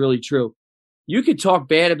think it's really true. You could talk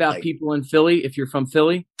bad about people in Philly if you're from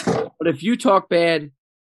Philly, but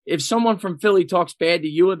if someone from Philly talks bad to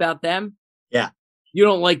you about them, you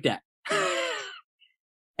don't like that.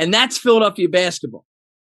 And that's Philadelphia basketball.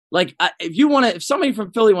 Like, if somebody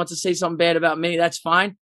from Philly wants to say something bad about me, that's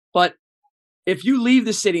fine. But if you leave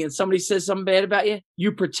the city and somebody says something bad about you,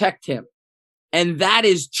 you protect him. And that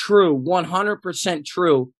is true, 100%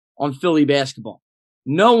 true on Philly basketball.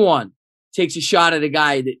 No one takes a shot at a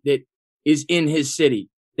guy that is in his city.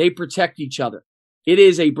 They protect each other. It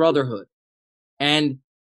is a brotherhood. And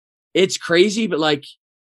it's crazy, but like,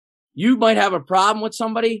 you might have a problem with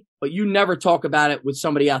somebody, but you never talk about it with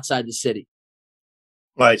somebody outside the city.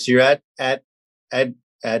 All right. So you're at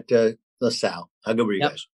LaSalle. How good were you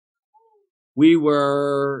guys? We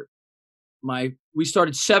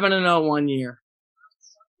started 7-0 one year,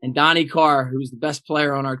 and Donnie Carr, who's the best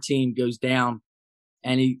player on our team, goes down,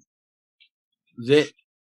 and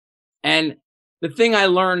and the thing I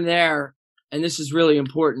learned there, and this is really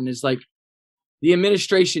important, is like, the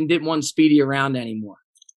administration didn't want Speedy around anymore.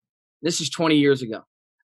 This is 20 years ago.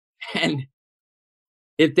 And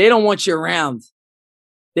if they don't want you around,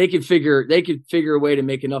 they could figure a way to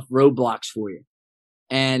make enough roadblocks for you.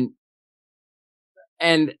 And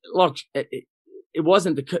look, it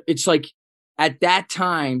wasn't it's like, at that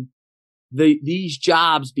time, these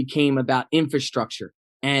jobs became about infrastructure.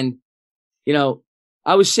 And, you know,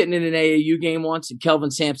 I was sitting in an AAU game once, and Kelvin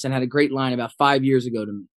Sampson had a great line about 5 years ago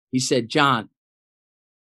to me. He said, "John,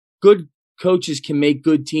 good coaches can make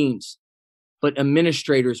good teams, but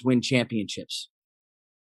administrators win championships.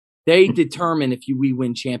 They determine if we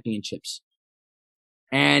win championships."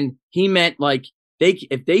 And he meant, like,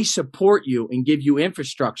 if they support you and give you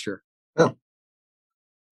infrastructure,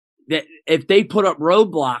 that if they put up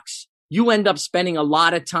roadblocks, you end up spending a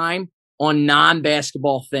lot of time on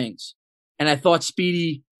non-basketball things. And I thought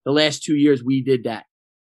Speedy, the last 2 years, we did that.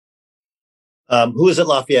 Who was at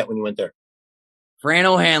Lafayette when you went there? Fran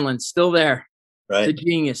O'Hanlon, still there. Right. The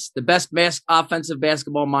genius, the best offensive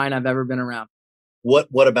basketball mind I've ever been around. What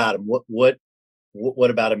about him? What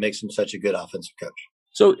about him makes him such a good offensive coach?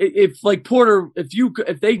 So if like Porter,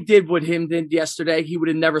 if they did what him did yesterday, he would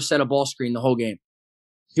have never set a ball screen the whole game.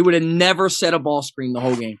 He would have never set a ball screen the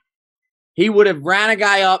whole game. He would have ran a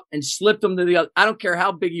guy up and slipped him to the other. I don't care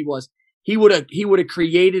how big he was. He would have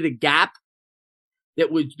created a gap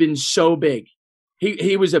that would have been so big.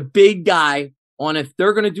 He was a big guy on, if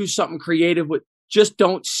they're going to do something creative with, just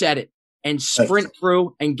don't set it and sprint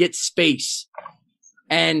through and get space.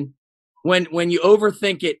 And when you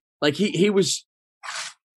overthink it, like he was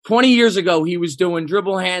 20 years ago, he was doing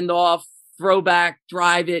dribble handoff, throwback,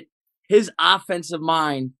 drive it. His offensive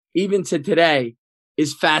mind, even to today,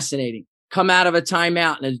 is fascinating. Come out of a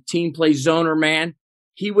timeout and a team plays zone or man,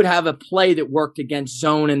 he would have a play that worked against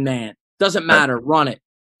zone and man. Doesn't matter, run it.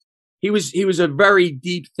 He was a very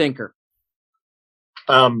deep thinker.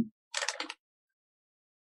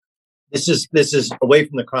 This is away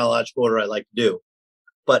from the chronological order I like to do,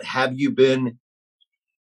 but have you been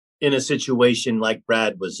in a situation like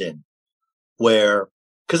Brad was in, where,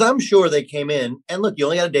 because I'm sure they came in and look, you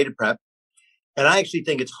only got a day to prep, and I actually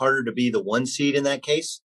think it's harder to be the one seed in that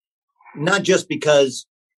case, not just because,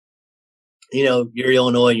 you know, you're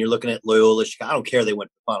Illinois and you're looking at Loyola, Chicago. I don't care they went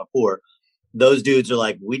to the Final Four. Those dudes are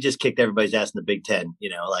like, we just kicked everybody's ass in the Big Ten. You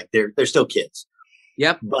know, like they're still kids.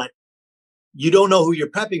 Yep. But you don't know who you're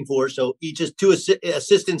prepping for. So each just two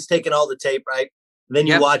assistants taking all the tape, right? And then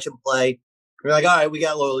you watch them play. You're like, all right, we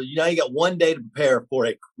got Loyola. Now you got 1 day to prepare for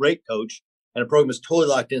a great coach, and a program is totally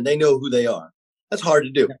locked in. They know who they are. That's hard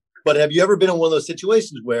to do. But have you ever been in one of those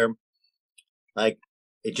situations where, like,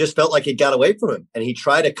 it just felt like it got away from him and he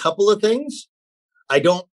tried a couple of things? And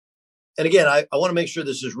again, I want to make sure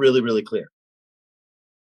this is really, really clear.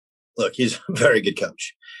 Look, he's a very good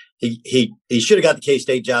coach. He should have got the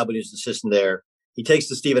K-State job when he was assistant there. He takes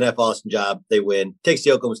the Stephen F. Austin job, they win. Takes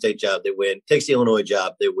the Oklahoma State job, they win. Takes the Illinois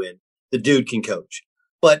job, they win. The dude can coach.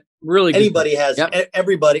 But really, anybody's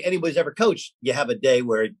ever coached, you have a day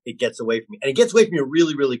where it gets away from you. And it gets away from you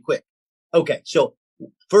really, really quick. Okay, so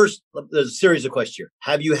first, there's a series of questions here.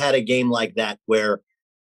 Have you had a game like that where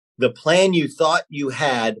the plan you thought you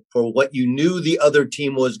had for what you knew the other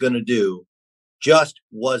team was going to do just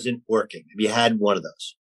wasn't working? Have you had one of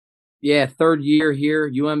those? Yeah, third year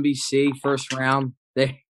here, UMBC, first round.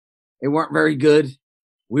 They weren't very good.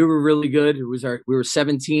 We were really good. We were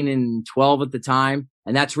 17-12 at the time,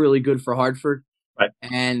 and that's really good for Hartford. Right.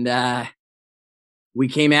 And we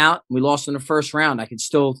came out, we lost in the first round. I can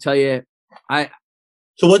still tell you.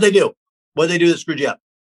 So what'd they do? What'd they do that screwed you up?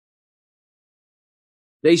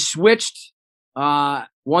 They switched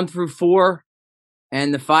 1 through 4,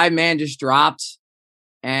 and the 5-man just dropped.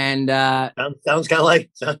 And sounds kind of like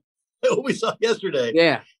what we saw yesterday.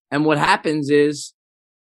 Yeah. And what happens is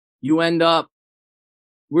you end up.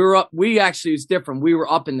 We were up. It's different. We were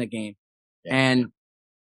up in the game, and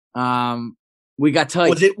we got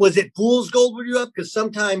tight. Was it fool's gold when you up? Because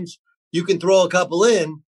sometimes you can throw a couple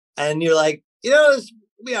in, and you're like, this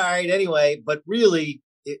will be all right anyway. But really,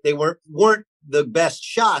 they weren't the best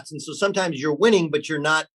shots, and so sometimes you're winning, but you're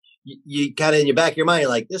not. You kind of in your back of your mind, you're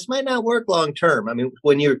like, this might not work long term. I mean,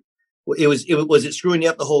 was it screwing you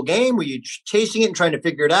up the whole game? Were you chasing it and trying to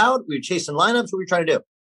figure it out? Were you chasing lineups? What were you trying to do?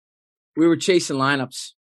 We were chasing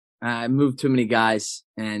lineups. I moved too many guys,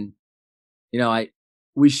 and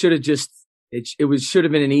we should have just should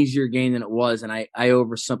have been an easier game than it was, and I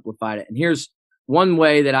oversimplified it. And here's one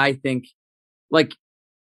way that I think, like,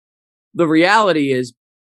 the reality is,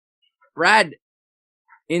 Brad,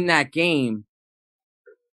 in that game,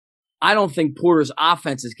 I don't think Porter's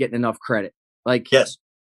offense is getting enough credit. Yes.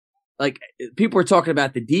 Like, people are talking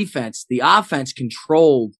about the defense. The offense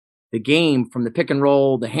controlled the game from the pick and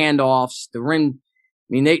roll, the handoffs, the rim.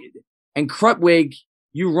 I mean, and Krutwig,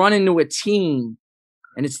 you run into a team,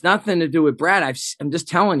 and it's nothing to do with Brad. I'm just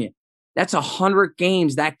telling you, that's 100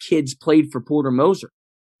 games that kid's played for Porter Moser.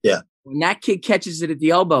 Yeah. When that kid catches it at the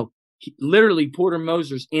elbow, literally Porter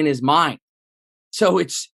Moser's in his mind. So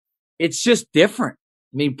it's just different.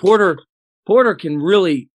 I mean, Porter can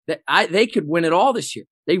really. They could win it all this year.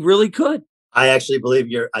 They really could. I actually believe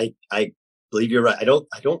I believe you're right. I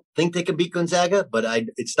don't think they can beat Gonzaga, but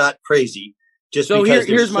it's not crazy. Just so because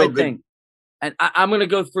here's my thing, and I'm going to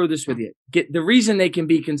go through this with you. The reason they can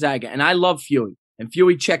beat Gonzaga, and I love Fuey, and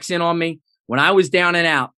Fuey checks in on me when I was down and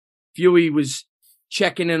out. Fuey was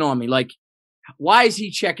checking in on me. Like, why is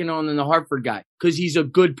he checking on the Hartford guy? Because he's a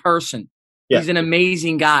good person. Yeah. He's an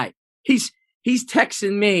amazing guy. He's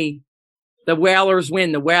texting me, the Whalers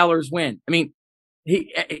win. The Whalers win. I mean,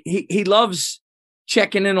 he loves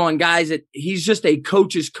checking in on guys that he's just a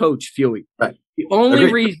coach's coach, Fuey. Right. The only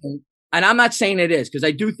reason, and I'm not saying it is, because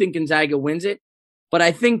I do think Gonzaga wins it, but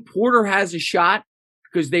I think Porter has a shot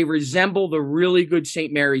because they resemble the really good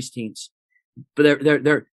St. Mary's teams. But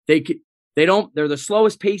they're the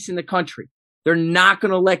slowest pace in the country. They're not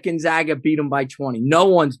going to let Gonzaga beat them by 20. No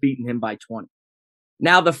one's beating him by 20.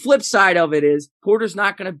 Now, the flip side of it is Porter's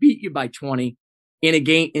not going to beat you by 20 in a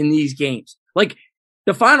game, in these games. Like,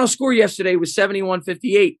 the final score yesterday was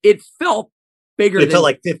 71-58. It felt bigger. It felt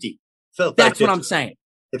like 50. That's what I'm saying.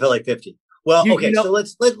 It felt like 50. Well, okay. So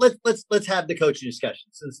let's have the coaching discussion,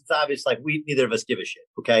 since it's obvious like neither of us give a shit.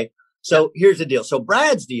 Okay. So here's the deal. So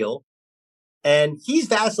Brad's deal, and he's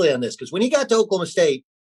vacillating on this because when he got to Oklahoma State,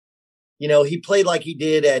 he played like he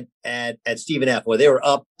did at Stephen F., where they were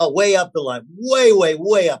up, way up the line,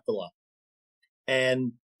 way up the line.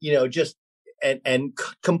 And, and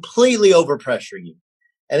completely overpressuring you.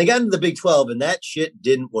 And they got into the Big 12, and that shit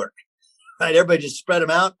didn't work. Right? Everybody just spread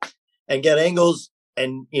them out and get angles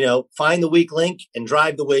and, find the weak link and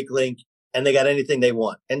drive the weak link, and they got anything they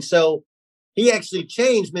want. And so he actually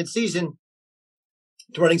changed midseason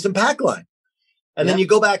to running some pack line. And then you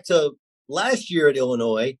go back to last year at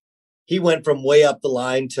Illinois, he went from way up the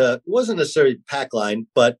line to, it wasn't necessarily pack line,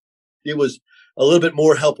 but it was a little bit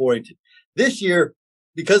more help oriented. This year,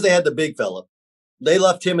 because they had the big fella, they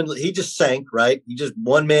left him and he just sank, right? He just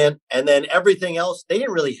one man. And then everything else, they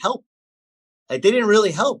didn't really help. Like, they didn't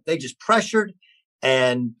really help. They just pressured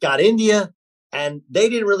and got India, and they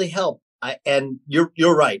didn't really help. And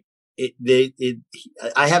you're right.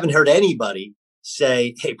 I haven't heard anybody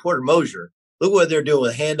say, hey, Porter Moser, look what they're doing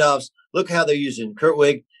with handoffs. Look how they're using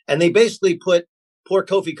Krutwig. And they basically put poor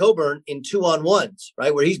Kofi Coburn in 2-on-1s,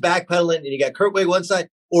 right? Where he's backpedaling and you got Krutwig one side,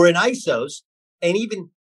 or in ISOs. And even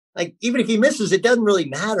if he misses, it doesn't really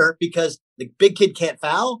matter because the big kid can't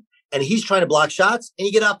foul and he's trying to block shots and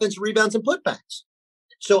you get offensive rebounds and putbacks.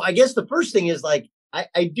 So I guess the first thing is like,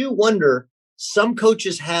 I do wonder, some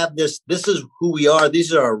coaches have this is who we are.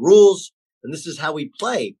 These are our rules and this is how we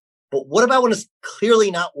play. But what about when it's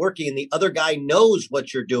clearly not working and the other guy knows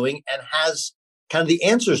what you're doing and has kind of the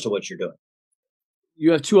answers to what you're doing?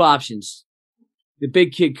 You have two options. The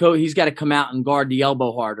big kid coach, he's got to come out and guard the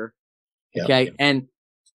elbow harder. Okay. Yeah. And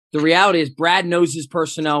the reality is Brad knows his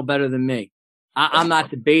personnel better than me. I'm not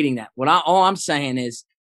debating that. All I'm saying is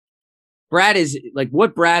Brad is like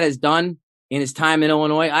what Brad has done in his time in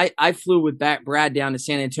Illinois. I flew with Brad down to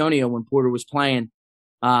San Antonio when Porter was playing,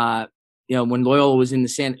 when Loyola was in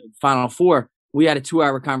the Final Four. We had a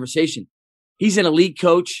 2-hour conversation. He's an elite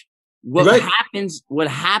coach. What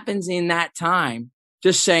happens in that time,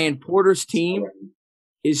 just saying Porter's team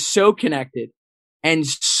is so connected and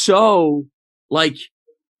so like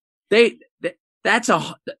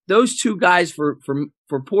those two guys for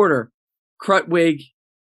Porter, Krutwig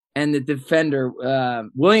and the defender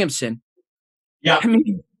Williamson. Yeah, I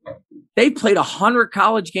mean they played 100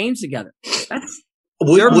 college games together.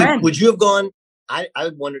 Would you have gone? I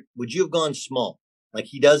wondered, would you have gone small? Like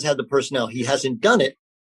he does have the personnel. He hasn't done it,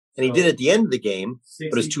 and he did at the end of the game,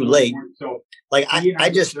 but it's too late. Like I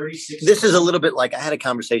just this is a little bit like I had a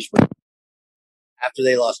conversation with him after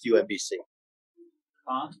they lost to UMBC.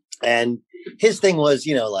 And his thing was,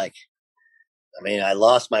 I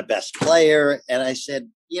lost my best player. And I said,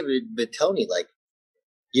 yeah, but Tony, like,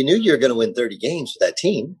 you knew you were going to win 30 games with that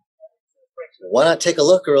team. Why not take a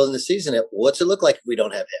look early in the season at what's it look like if we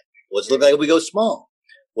don't have him? What's it look like if we go small?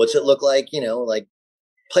 What's it look like,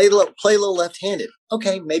 play a little left-handed.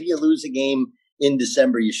 Okay, maybe you lose a game in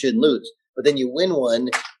December you shouldn't lose. But then you win one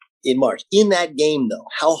in March. In that game, though,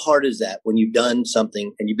 how hard is that when you've done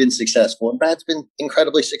something and you've been successful? And Brad's been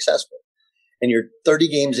incredibly successful. And you're 30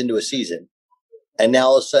 games into a season. And now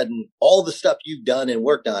all of a sudden, all the stuff you've done and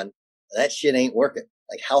worked on, that shit ain't working.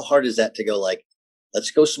 Like, how hard is that to go like,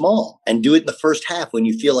 let's go small and do it in the first half when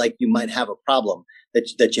you feel like you might have a problem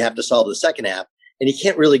that you have to solve in the second half. And you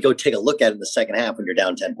can't really go take a look at it in the second half when you're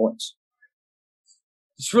down 10 points.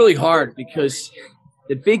 It's really hard because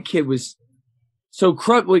the big kid was so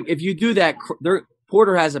Krutwig. If you do that,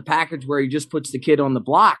 Porter has a package where he just puts the kid on the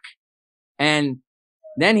block, and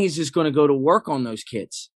then he's just going to go to work on those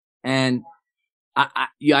kids. And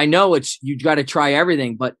I know you got to try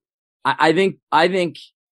everything, but I think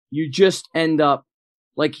you just end up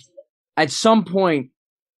like at some point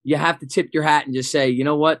you have to tip your hat and just say, you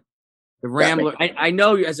know what, the Rambler. I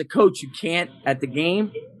know as a coach you can't at the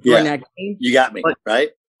game during that game. You got me, right?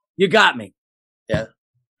 You got me. Yeah.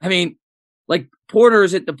 I mean, like Porter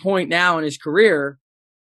is at the point now in his career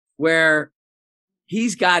where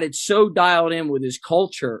he's got it so dialed in with his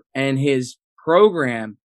culture and his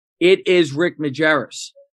program. It is Rick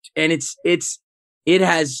Majerus, and it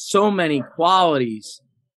has so many qualities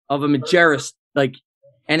of a Majerus, like,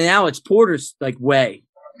 and now it's Porter's like way,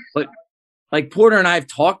 but like Porter and I have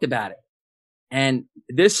talked about it, and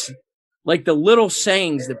this, like the little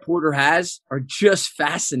sayings that Porter has are just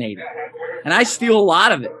fascinating, and I steal a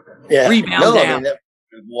lot of it. Yeah, rebound down. I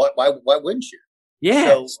mean, why wouldn't you? Yeah,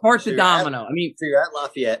 so, start the domino. So you're at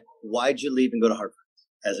Lafayette. Why'd you leave and go to Hartford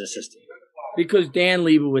as an assistant? Because Dan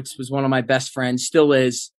Leibowitz was one of my best friends, still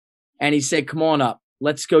is. And he said, come on up.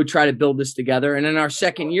 Let's go try to build this together. And in our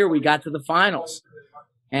second year, we got to the finals.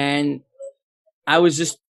 And I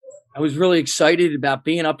was really excited about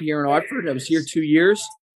being up here in Hartford. I was here 2 years.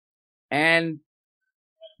 And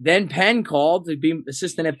then Penn called to be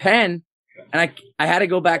assistant at Penn. And I had to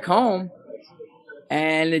go back home.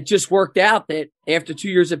 And it just worked out that after 2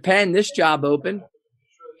 years at Penn, this job opened.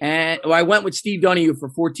 And I went with Steve Donahue for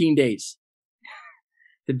 14 days.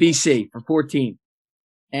 To BC for 14.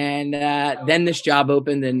 And then this job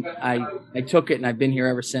opened and I took it and I've been here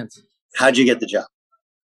ever since. How'd you get the job?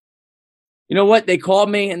 You know what? They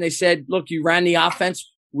called me and they said, look, you ran the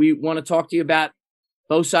offense. We want to talk to you about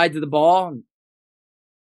both sides of the ball. And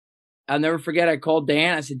I'll never forget, I called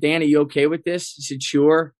Dan. I said, Dan, are you okay with this? He said,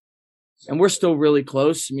 sure. And we're still really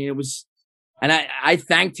close. I mean, it was, and I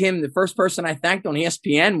thanked him. The first person I thanked on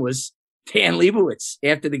ESPN was Dan Leibowitz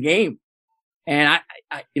after the game. And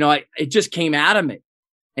it just came out of me.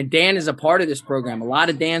 And Dan is a part of this program. A lot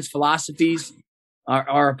of Dan's philosophies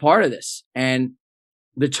are a part of this. And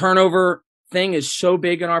the turnover thing is so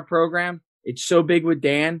big in our program. It's so big with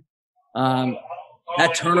Dan.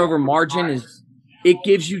 That turnover margin it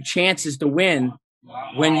gives you chances to win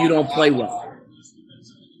when you don't play well.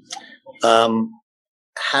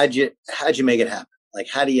 How'd you make it happen? Like,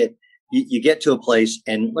 how do you get to a place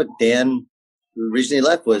and look, Dan, the reason he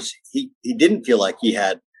left was he didn't feel like he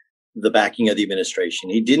had the backing of the administration.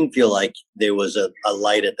 He didn't feel like there was a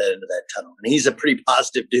light at the end of that tunnel. And he's a pretty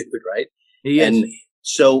positive dude, right? He is. And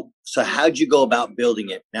so how'd you go about building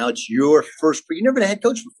it? Now it's your first, you've never been a head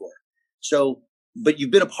coach before. So, but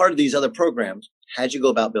you've been a part of these other programs. How'd you go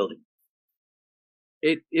about building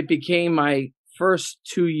it? It became my first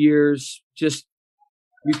 2 years. Just,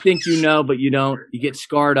 you think you know, but you don't. You get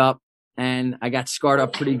scarred up, and I got scarred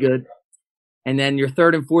up pretty good. And then your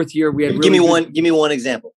third and fourth year, we had give me one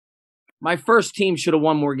example. My first team should have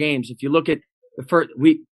won more games. If you look at the first,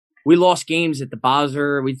 we lost games at the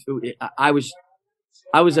Bowser. I was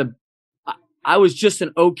just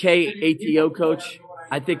an okay ATO coach.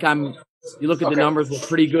 I think you look at the numbers, we're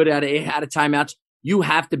pretty good at out of timeouts. You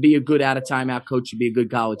have to be a good out of timeout coach to be a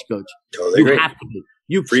good college coach. Totally you have to be.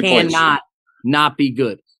 You cannot not be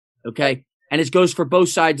good. Okay. And it goes for both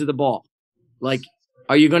sides of the ball. Like,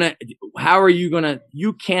 you can't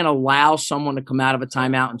allow someone to come out of a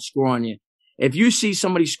timeout and score on you. If you see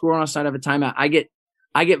somebody score on the side of a timeout, I get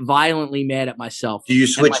violently mad at myself. Do you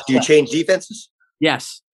switch? Do you change defenses?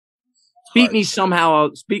 Yes. Beat me somehow.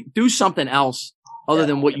 Do something else other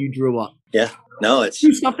than what you drew up. Yeah. No,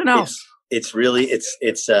 do something else. It's really, I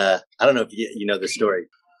don't know if you know the story.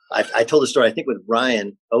 I told the story, I think when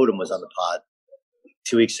Ryan Odom was on the pod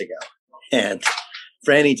 2 weeks ago. And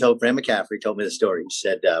Fran McCaffrey told me the story. He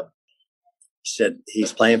said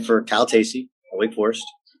he's playing for Cal Tacey at Wake Forest.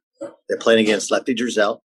 They're playing against Lefty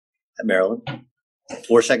Driesell at Maryland.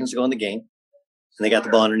 4 seconds to go in the game. And they got the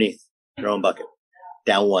ball underneath their own bucket.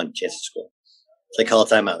 Down one, chance to score. So they call a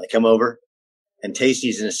timeout. They come over, and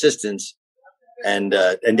Tacey's an assistant, and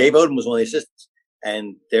Dave Odom was one of the assistants.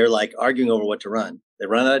 And they're like arguing over what to run. They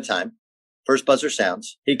run out of time. First buzzer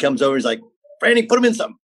sounds. He comes over. He's like, Franny, put him in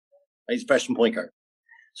something. He's a freshman point guard.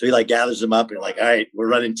 So he gathers them up and all right, we're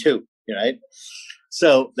running two, right?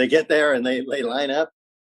 So they get there and they line up,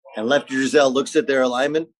 and Lefty Driesell looks at their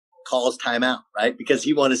alignment, calls timeout, right? Because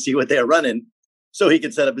he wanted to see what they're running so he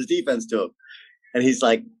could set up his defense to them. And he's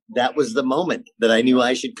like, that was the moment that I knew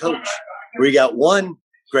I should coach, where you got one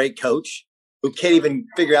great coach who can't even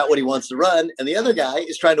figure out what he wants to run, and the other guy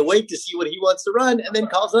is trying to wait to see what he wants to run and then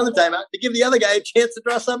calls another timeout to give the other guy a chance to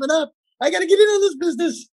draw something up. I got to get in on this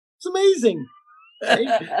business. It's amazing.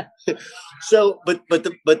 Right? So, but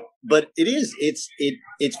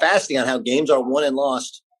it's fascinating on how games are won and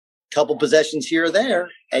lost, couple possessions here or there,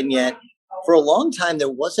 and yet for a long time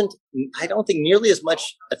there wasn't, I don't think, nearly as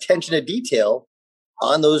much attention to detail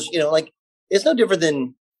on those. It's no different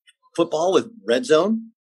than football with red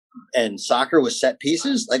zone and soccer with set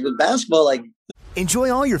pieces. Like with basketball,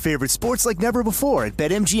 Enjoy all your favorite sports like never before at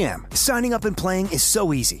BetMGM. Signing up and playing is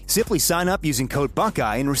so easy. Simply sign up using code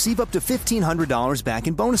Buckeye and receive up to $1,500 back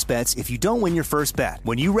in bonus bets if you don't win your first bet.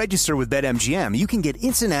 When you register with BetMGM, you can get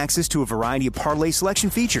instant access to a variety of parlay selection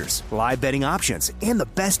features, live betting options, and the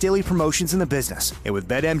best daily promotions in the business. And with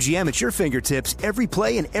BetMGM at your fingertips, every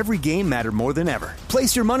play and every game matter more than ever.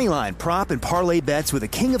 Place your moneyline, prop, and parlay bets with the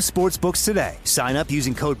king of sportsbooks today. Sign up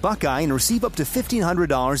using code Buckeye and receive up to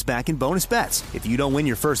 $1,500 back in bonus bets if you don't win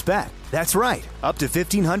your first bet. That's right, up to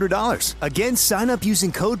 $1,500. Again, sign up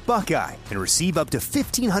using code Buckeye and receive up to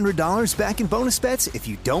 $1,500 back in bonus bets if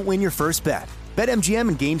you don't win your first bet. BetMGM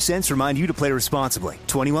and GameSense remind you to play responsibly.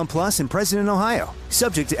 21 plus and present in Ohio.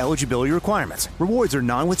 Subject to eligibility requirements. Rewards are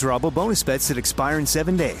non-withdrawable bonus bets that expire in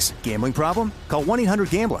 7 days. Gambling problem? Call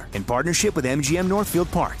 1-800-GAMBLER in partnership with MGM Northfield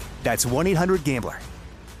Park. That's 1-800-GAMBLER.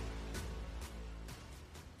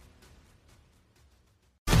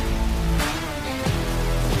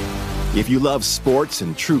 If you love sports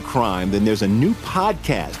and true crime, then there's a new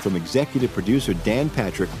podcast from executive producer Dan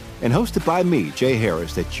Patrick and hosted by me, Jay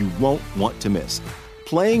Harris, that you won't want to miss.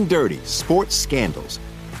 Playing Dirty: Sports Scandals.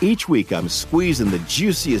 Each week, I'm squeezing the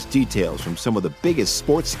juiciest details from some of the biggest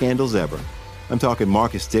sports scandals ever. I'm talking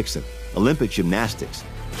Marcus Dixon, Olympic gymnastics,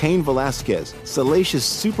 Cain Velasquez, salacious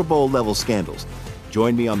Super Bowl-level scandals.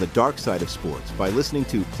 Join me on the dark side of sports by listening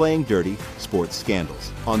to Playing Dirty: Sports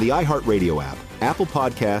Scandals on the iHeartRadio app, Apple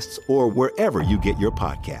Podcasts, or wherever you get your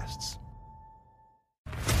podcasts.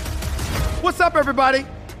 What's up, everybody?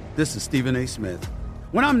 This is Stephen A. Smith.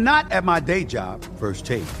 When I'm not at my day job, First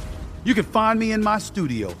Take, you can find me in my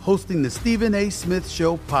studio hosting the Stephen A. Smith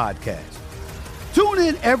Show podcast. Tune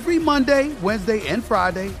in every Monday, Wednesday, and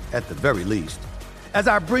Friday, at the very least, as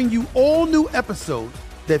I bring you all new episodes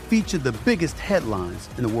that feature the biggest headlines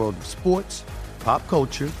in the world of sports, pop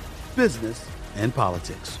culture, business, and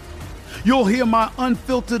politics. You'll hear my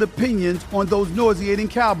unfiltered opinions on those nauseating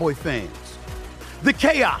Cowboy fans, the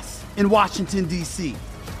chaos in Washington, D.C.,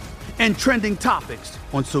 and trending topics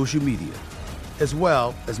on social media, as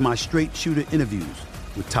well as my straight shooter interviews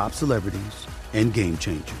with top celebrities, and game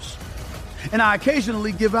changers. And I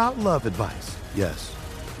occasionally give out love advice. Yes,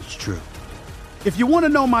 it's true. If you want to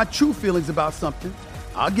know my true feelings about something,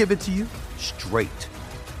 I'll give it to you straight.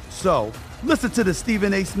 So, listen to the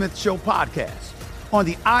Stephen A. Smith Show podcast on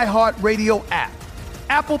the iHeartRadio app,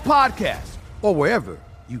 Apple Podcasts, or wherever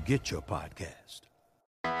you get your podcast.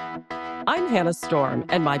 I'm Hannah Storm,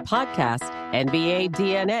 and my podcast, NBA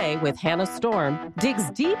DNA with Hannah Storm,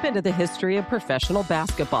 digs deep into the history of professional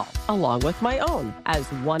basketball, along with my own, as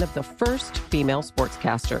one of the first female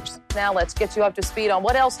sportscasters. Now let's get you up to speed on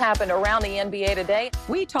what else happened around the NBA today.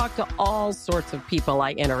 We talked to all sorts of people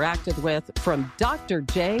I interacted with, from Dr.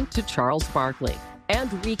 J to Charles Barkley, and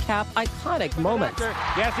recap iconic moments.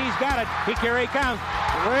 Yes, he's got it. Here he comes.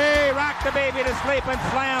 Way rock the baby to sleep and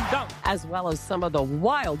slam dunk. As well as some of the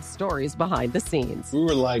wild stories behind the scenes. We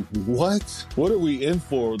were like, what? What are we in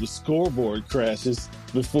for? The scoreboard crashes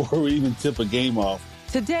before we even tip a game off.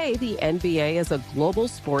 Today, the NBA is a global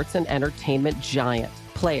sports and entertainment giant.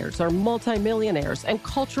 Players are multimillionaires and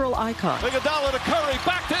cultural icons. Iguodala to Curry,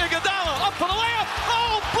 back to Iguodala, up for the layup.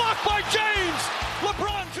 Oh, blocked by James.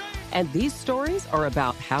 LeBron James. And these stories are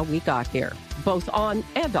about how we got here, both on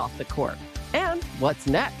and off the court. And what's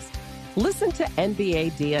next? Listen to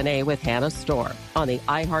NBA DNA with Hannah Storm on the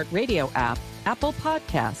iHeartRadio app, Apple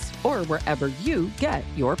Podcasts, or wherever you get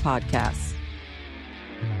your podcasts.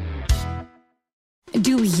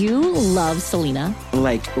 Do you love Selena?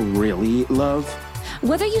 Like, really love?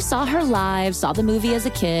 Whether you saw her live, saw the movie as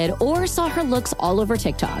a kid, or saw her looks all over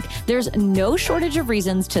TikTok, there's no shortage of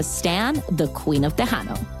reasons to stan the Queen of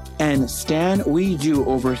Tejano. And Stan, we do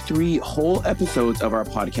over 3 whole episodes of our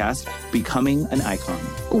podcast, Becoming an Icon.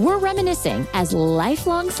 We're reminiscing as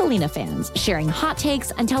lifelong Selena fans, sharing hot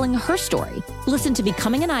takes and telling her story. Listen to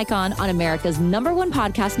Becoming an Icon on America's #1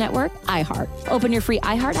 podcast network, iHeart. Open your free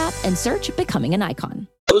iHeart app and search Becoming an Icon.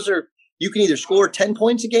 Those are, you can either score 10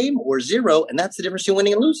 points a game or 0, and that's the difference between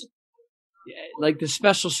winning and losing. Yeah, like the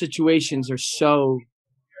special situations are so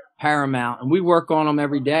paramount, and we work on them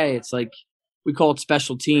every day. It's like, we call it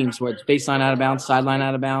special teams, where it's baseline out of bounds, sideline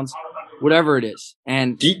out of bounds, whatever it is.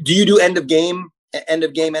 And do you do end of game, end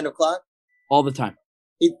of clock? All the time.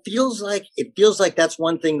 It feels like that's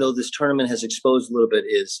one thing, though, this tournament has exposed a little bit,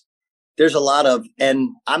 is there's a lot of, and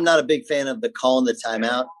I'm not a big fan of the calling the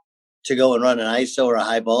timeout to go and run an ISO or a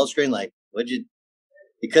high ball screen. Like, you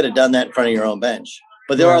could have done that in front of your own bench.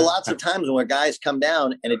 But there are lots of times where guys come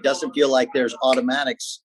down and it doesn't feel like there's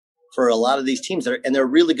automatics for a lot of these teams and they're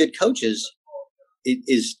really good coaches. Do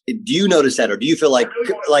you notice that, or do you feel like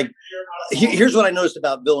here's what I noticed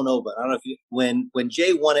about Villanova. I don't know if when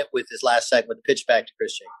Jay won it with his last segment, the pitch back to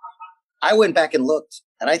Christian, I went back and looked,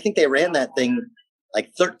 and I think they ran that thing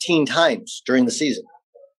like 13 times during the season.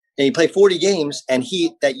 And he played 40 games, and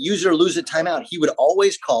that user lose a timeout, he would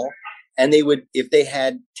always call, and they would, if they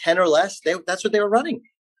had 10 or less, that's what they were running.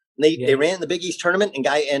 And they ran the Big East tournament, and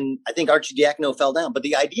I think Archie Diacono fell down. But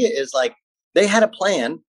the idea is like they had a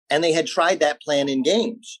plan. And they had tried that plan in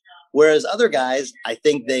games. Whereas other guys, I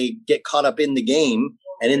think they get caught up in the game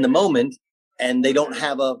and in the moment, and they don't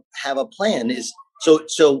have a plan.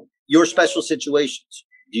 So your special situations,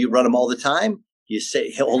 do you run them all the time? Do you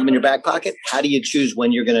say hold them in your back pocket? How do you choose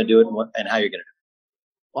when you're going to do it and how you're going to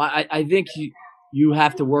do Well, it? I think you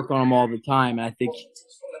have to work on them all the time. And I think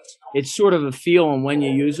it's sort of a feel on when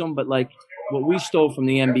you use them. But like what we stole from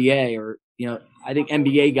the NBA, or I think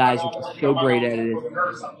NBA guys are so great at it,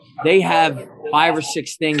 is they have 5 or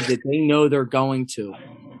 6 things that they know they're going to,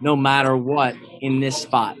 no matter what, in this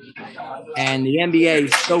spot. And the NBA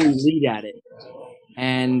is so elite at it.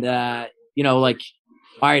 And, like,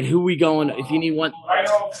 all right, who we going? If you need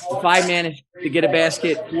 5-man to get a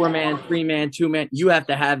basket, 4-man, 3-man, 2-man, you have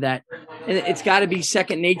to have that. And it's got to be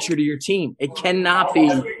second nature to your team. It cannot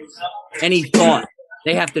be any thought.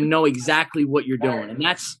 They have to know exactly what you're doing. And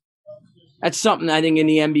that's something I think in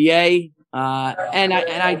the NBA, and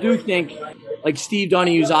I do think like Steve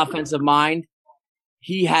Donahue's offensive mind,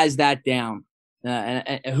 he has that down,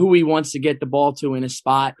 and who he wants to get the ball to in a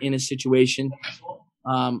spot, in a situation.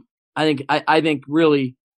 I think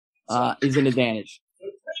really is an advantage.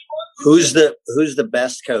 Who's the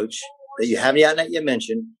best coach that you haven't yet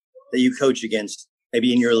mentioned that you coach against,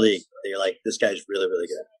 maybe in your league, that you're like, this guy's really, really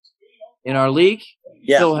good? In our league,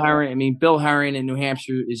 yeah. Bill Herring in New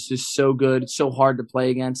Hampshire is just so good. It's so hard to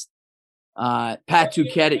play against. Pat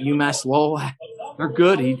Duquette at UMass Lowell, they're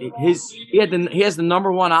good. He has the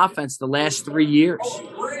 #1 offense the last 3 years.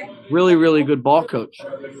 Really, really good ball coach.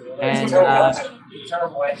 And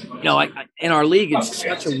in our league, it's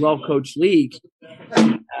such a well-coached league.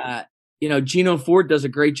 Gino Ford does a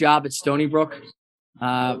great job at Stony Brook.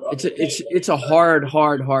 It's a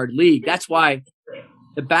hard league. That's why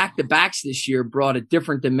the back-to-backs this year brought a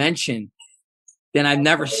different dimension than I've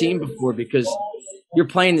never seen before, because you're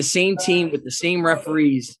playing the same team with the same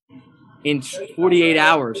referees in 48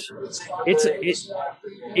 hours.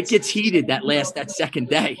 It gets heated that second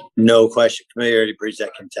day. No question. Familiarity breeds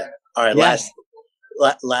that contempt. All right, yes.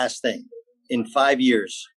 Last thing. In 5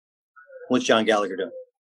 years, what's John Gallagher doing?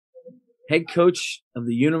 Head coach of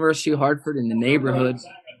the University of Hartford in the neighborhood,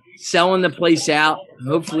 selling the place out,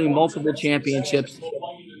 hopefully multiple championships.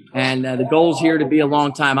 And the goal's here to be a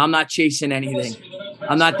long time. I'm not chasing anything.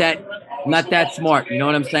 I'm not that smart. You know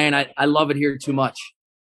what I'm saying? I love it here too much.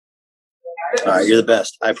 All right, you're the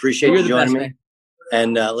best. I appreciate you joining me. Man.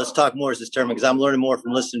 And let's talk more as this tournament, because I'm learning more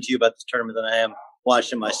from listening to you about this tournament than I am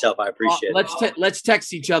watching myself. I appreciate it. Let's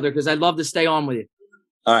text each other, because I'd love to stay on with you.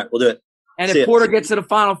 All right, we'll do it. And if Porter gets to the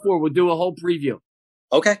Final Four, we'll do a whole preview.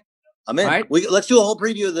 Okay, I'm in. All right? Let's do a whole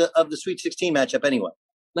preview of the Sweet 16 matchup anyway.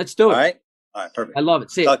 Let's do it. All right, perfect. I love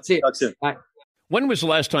it. See you. Talk soon. Bye. When was the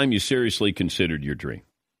last time you seriously considered your dream?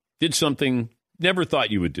 Did something never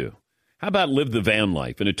thought you would do? How about live the van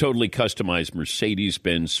life in a totally customized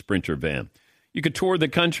Mercedes-Benz Sprinter van? You could tour the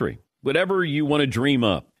country, whatever you want to dream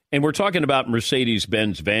up. And we're talking about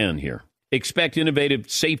Mercedes-Benz van here. Expect innovative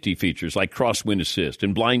safety features like crosswind assist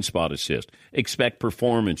and blind spot assist. Expect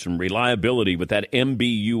performance and reliability with that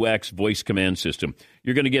MBUX voice command system.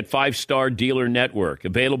 You're going to get 5-star dealer network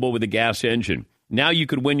available with a gas engine. Now you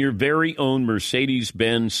could win your very own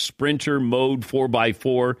Mercedes-Benz Sprinter Mode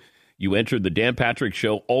 4x4. You enter the Dan Patrick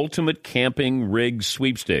Show Ultimate Camping Rig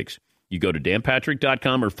Sweepstakes. You go to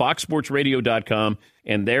danpatrick.com or foxsportsradio.com,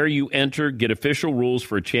 and there you enter, get official rules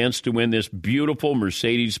for a chance to win this beautiful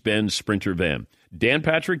Mercedes-Benz Sprinter van.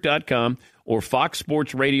 danpatrick.com or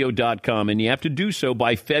foxsportsradio.com, and you have to do so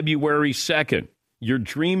by February 2nd. Your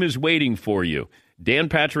dream is waiting for you.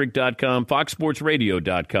 danpatrick.com,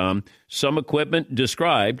 foxsportsradio.com. Some equipment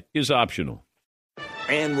described is optional.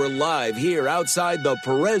 And we're live here outside the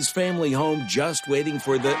Perez family home, just waiting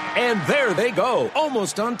for and there they go.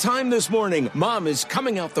 Almost on time this morning. Mom is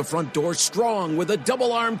coming out the front door strong with a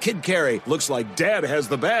double-arm kid carry. Looks like Dad has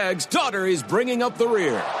the bags. Daughter is bringing up the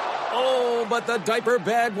rear. Oh, but the diaper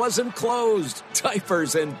bag wasn't closed.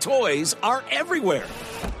 Diapers and toys are everywhere.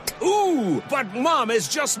 Ooh, but Mom has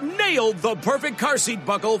just nailed the perfect car seat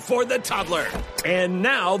buckle for the toddler. And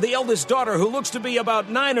now the eldest daughter, who looks to be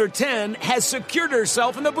about 9 or 10, has secured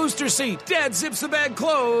herself in the booster seat. Dad zips the bag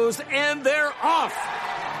closed, and they're off.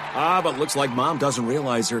 But looks like Mom doesn't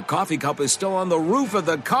realize her coffee cup is still on the roof of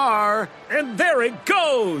the car. And there it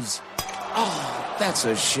goes. Oh, that's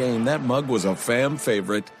a shame. That mug was a fam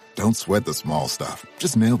favorite. Don't sweat the small stuff.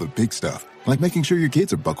 Just nail the big stuff. Like making sure your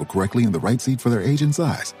kids are buckled correctly in the right seat for their age and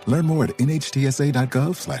size. Learn more at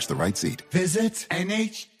nhtsa.gov/the right seat. Visit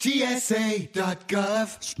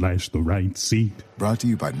nhtsa.gov/the right seat. Brought to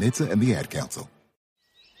you by NHTSA and the Ad Council.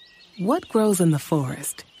 What grows in the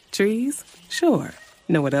forest? Trees? Sure.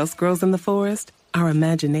 Know what else grows in the forest? Our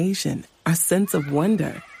imagination, our sense of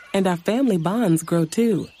wonder, and our family bonds grow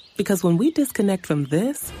too. Because when we disconnect from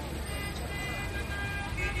this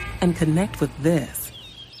and connect with this,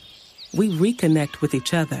 we reconnect with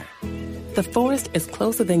each other. The forest is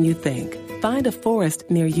closer than you think. Find a forest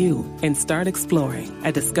near you and start exploring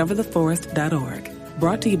at discovertheforest.org.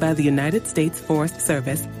 Brought to you by the United States Forest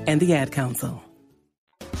Service and the Ad Council.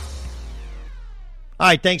 All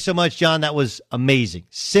right, thanks so much, John. That was amazing.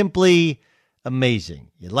 Simply amazing.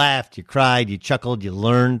 You laughed, you cried, you chuckled, you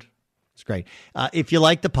learned. It's great. If you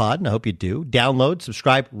like the pod, and I hope you do, download,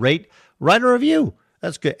 subscribe, rate, write a review.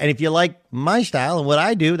 That's good. And if you like my style and what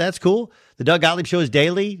I do, that's cool. The Doug Gottlieb Show is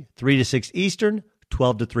daily, 3 to 6 Eastern,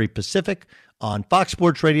 12 to 3 Pacific on Fox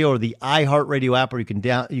Sports Radio or the iHeartRadio app, or you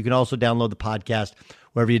can also download the podcast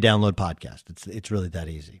wherever you download podcasts. It's really that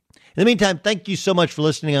easy. In the meantime, thank you so much for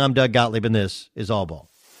listening. I'm Doug Gottlieb, and this is All Ball.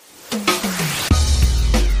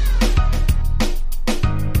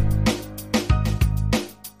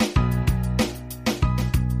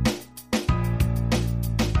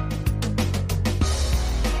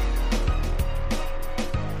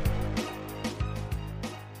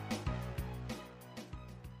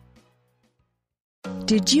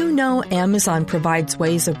 Did you know Amazon provides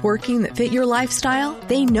ways of working that fit your lifestyle?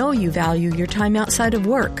 They know you value your time outside of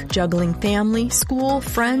work, juggling family, school,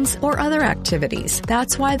 friends, or other activities.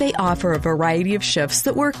 That's why they offer a variety of shifts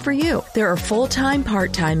that work for you. There are full-time,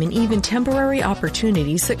 part-time, and even temporary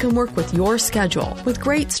opportunities that can work with your schedule, with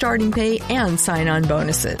great starting pay and sign-on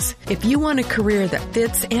bonuses. If you want a career that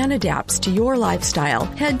fits and adapts to your lifestyle,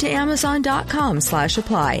 head to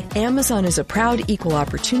Amazon.com/apply. Amazon is a proud equal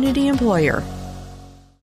opportunity employer.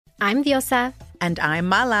 I'm Diosa. And I'm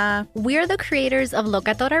Mala. We're the creators of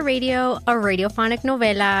Locatora Radio, a radiophonic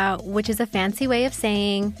novela, which is a fancy way of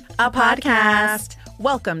saying a podcast.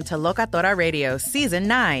 Welcome to Locatora Radio Season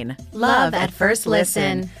 9, Love at First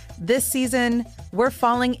Listen. This season, we're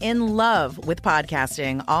falling in love with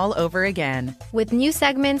podcasting all over again. With new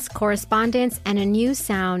segments, correspondence, and a new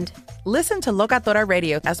sound. Listen to Locatora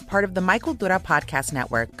Radio as part of the My Cultura Podcast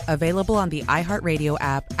Network. Available on the iHeartRadio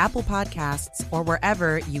app, Apple Podcasts, or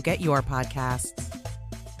wherever you get your podcasts.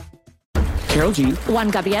 Carol G. Juan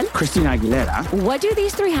Gabriel. Christina Aguilera. What do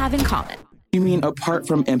these three have in common? You mean apart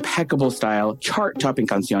from impeccable style, chart-topping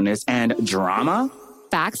canciones, and drama?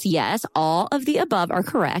 Facts, yes, all of the above are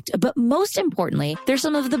correct, but most importantly, they're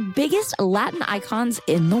some of the biggest Latin icons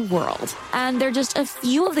in the world. And they're just a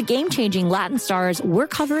few of the game-changing Latin stars we're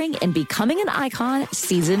covering in Becoming an Icon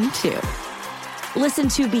Season 2. Listen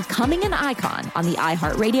to Becoming an Icon on the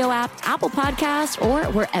iHeartRadio app, Apple Podcasts, or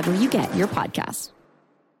wherever you get your podcasts.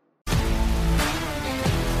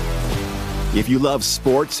 If you love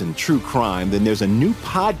sports and true crime, then there's a new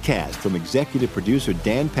podcast from executive producer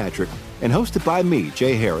Dan Patrick and hosted by me,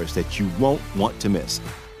 Jay Harris, that you won't want to miss.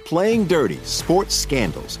 Playing Dirty: Sports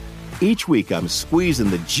Scandals. Each week, I'm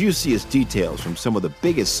squeezing the juiciest details from some of the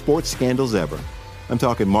biggest sports scandals ever. I'm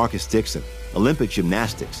talking Marcus Dixon, Olympic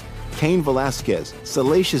gymnastics, Cain Velasquez,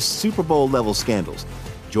 salacious Super Bowl-level scandals.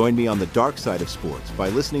 Join me on the dark side of sports by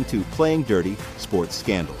listening to Playing Dirty: Sports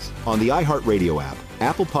Scandals on the iHeartRadio app,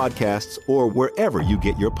 Apple Podcasts, or wherever you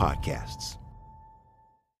get your podcasts.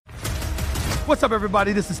 What's up,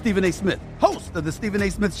 everybody? This is Stephen A. Smith, host of the Stephen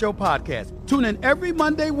A. Smith Show podcast. Tune in every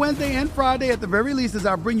Monday, Wednesday, and Friday at the very least as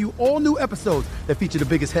I bring you all new episodes that feature the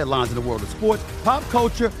biggest headlines in the world of sports, pop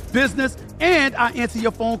culture, business, and I answer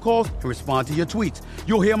your phone calls and respond to your tweets.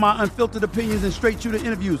 You'll hear my unfiltered opinions and straight-shooter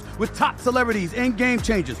interviews with top celebrities and game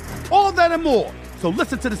changers. All that and more. So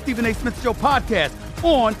listen to the Stephen A. Smith Show podcast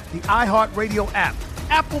on the iHeartRadio app,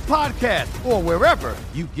 Apple Podcasts, or wherever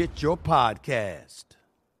you get your podcast.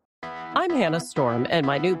 I'm Hannah Storm, and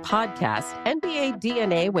my new podcast, NBA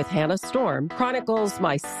DNA with Hannah Storm, chronicles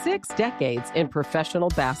my 6 decades in professional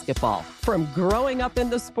basketball. From growing up in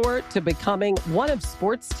the sport to becoming one of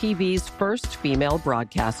sports TV's first female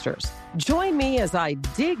broadcasters. Join me as I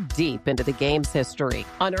dig deep into the game's history,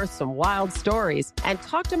 unearth some wild stories, and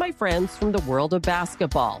talk to my friends from the world of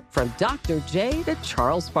basketball, from Dr. J to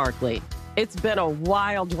Charles Barkley. It's been a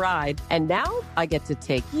wild ride, and now I get to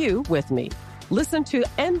take you with me. Listen to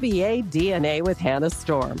NBA DNA with Hannah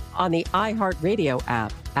Storm on the iHeartRadio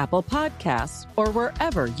app, Apple Podcasts, or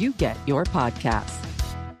wherever you get your podcasts.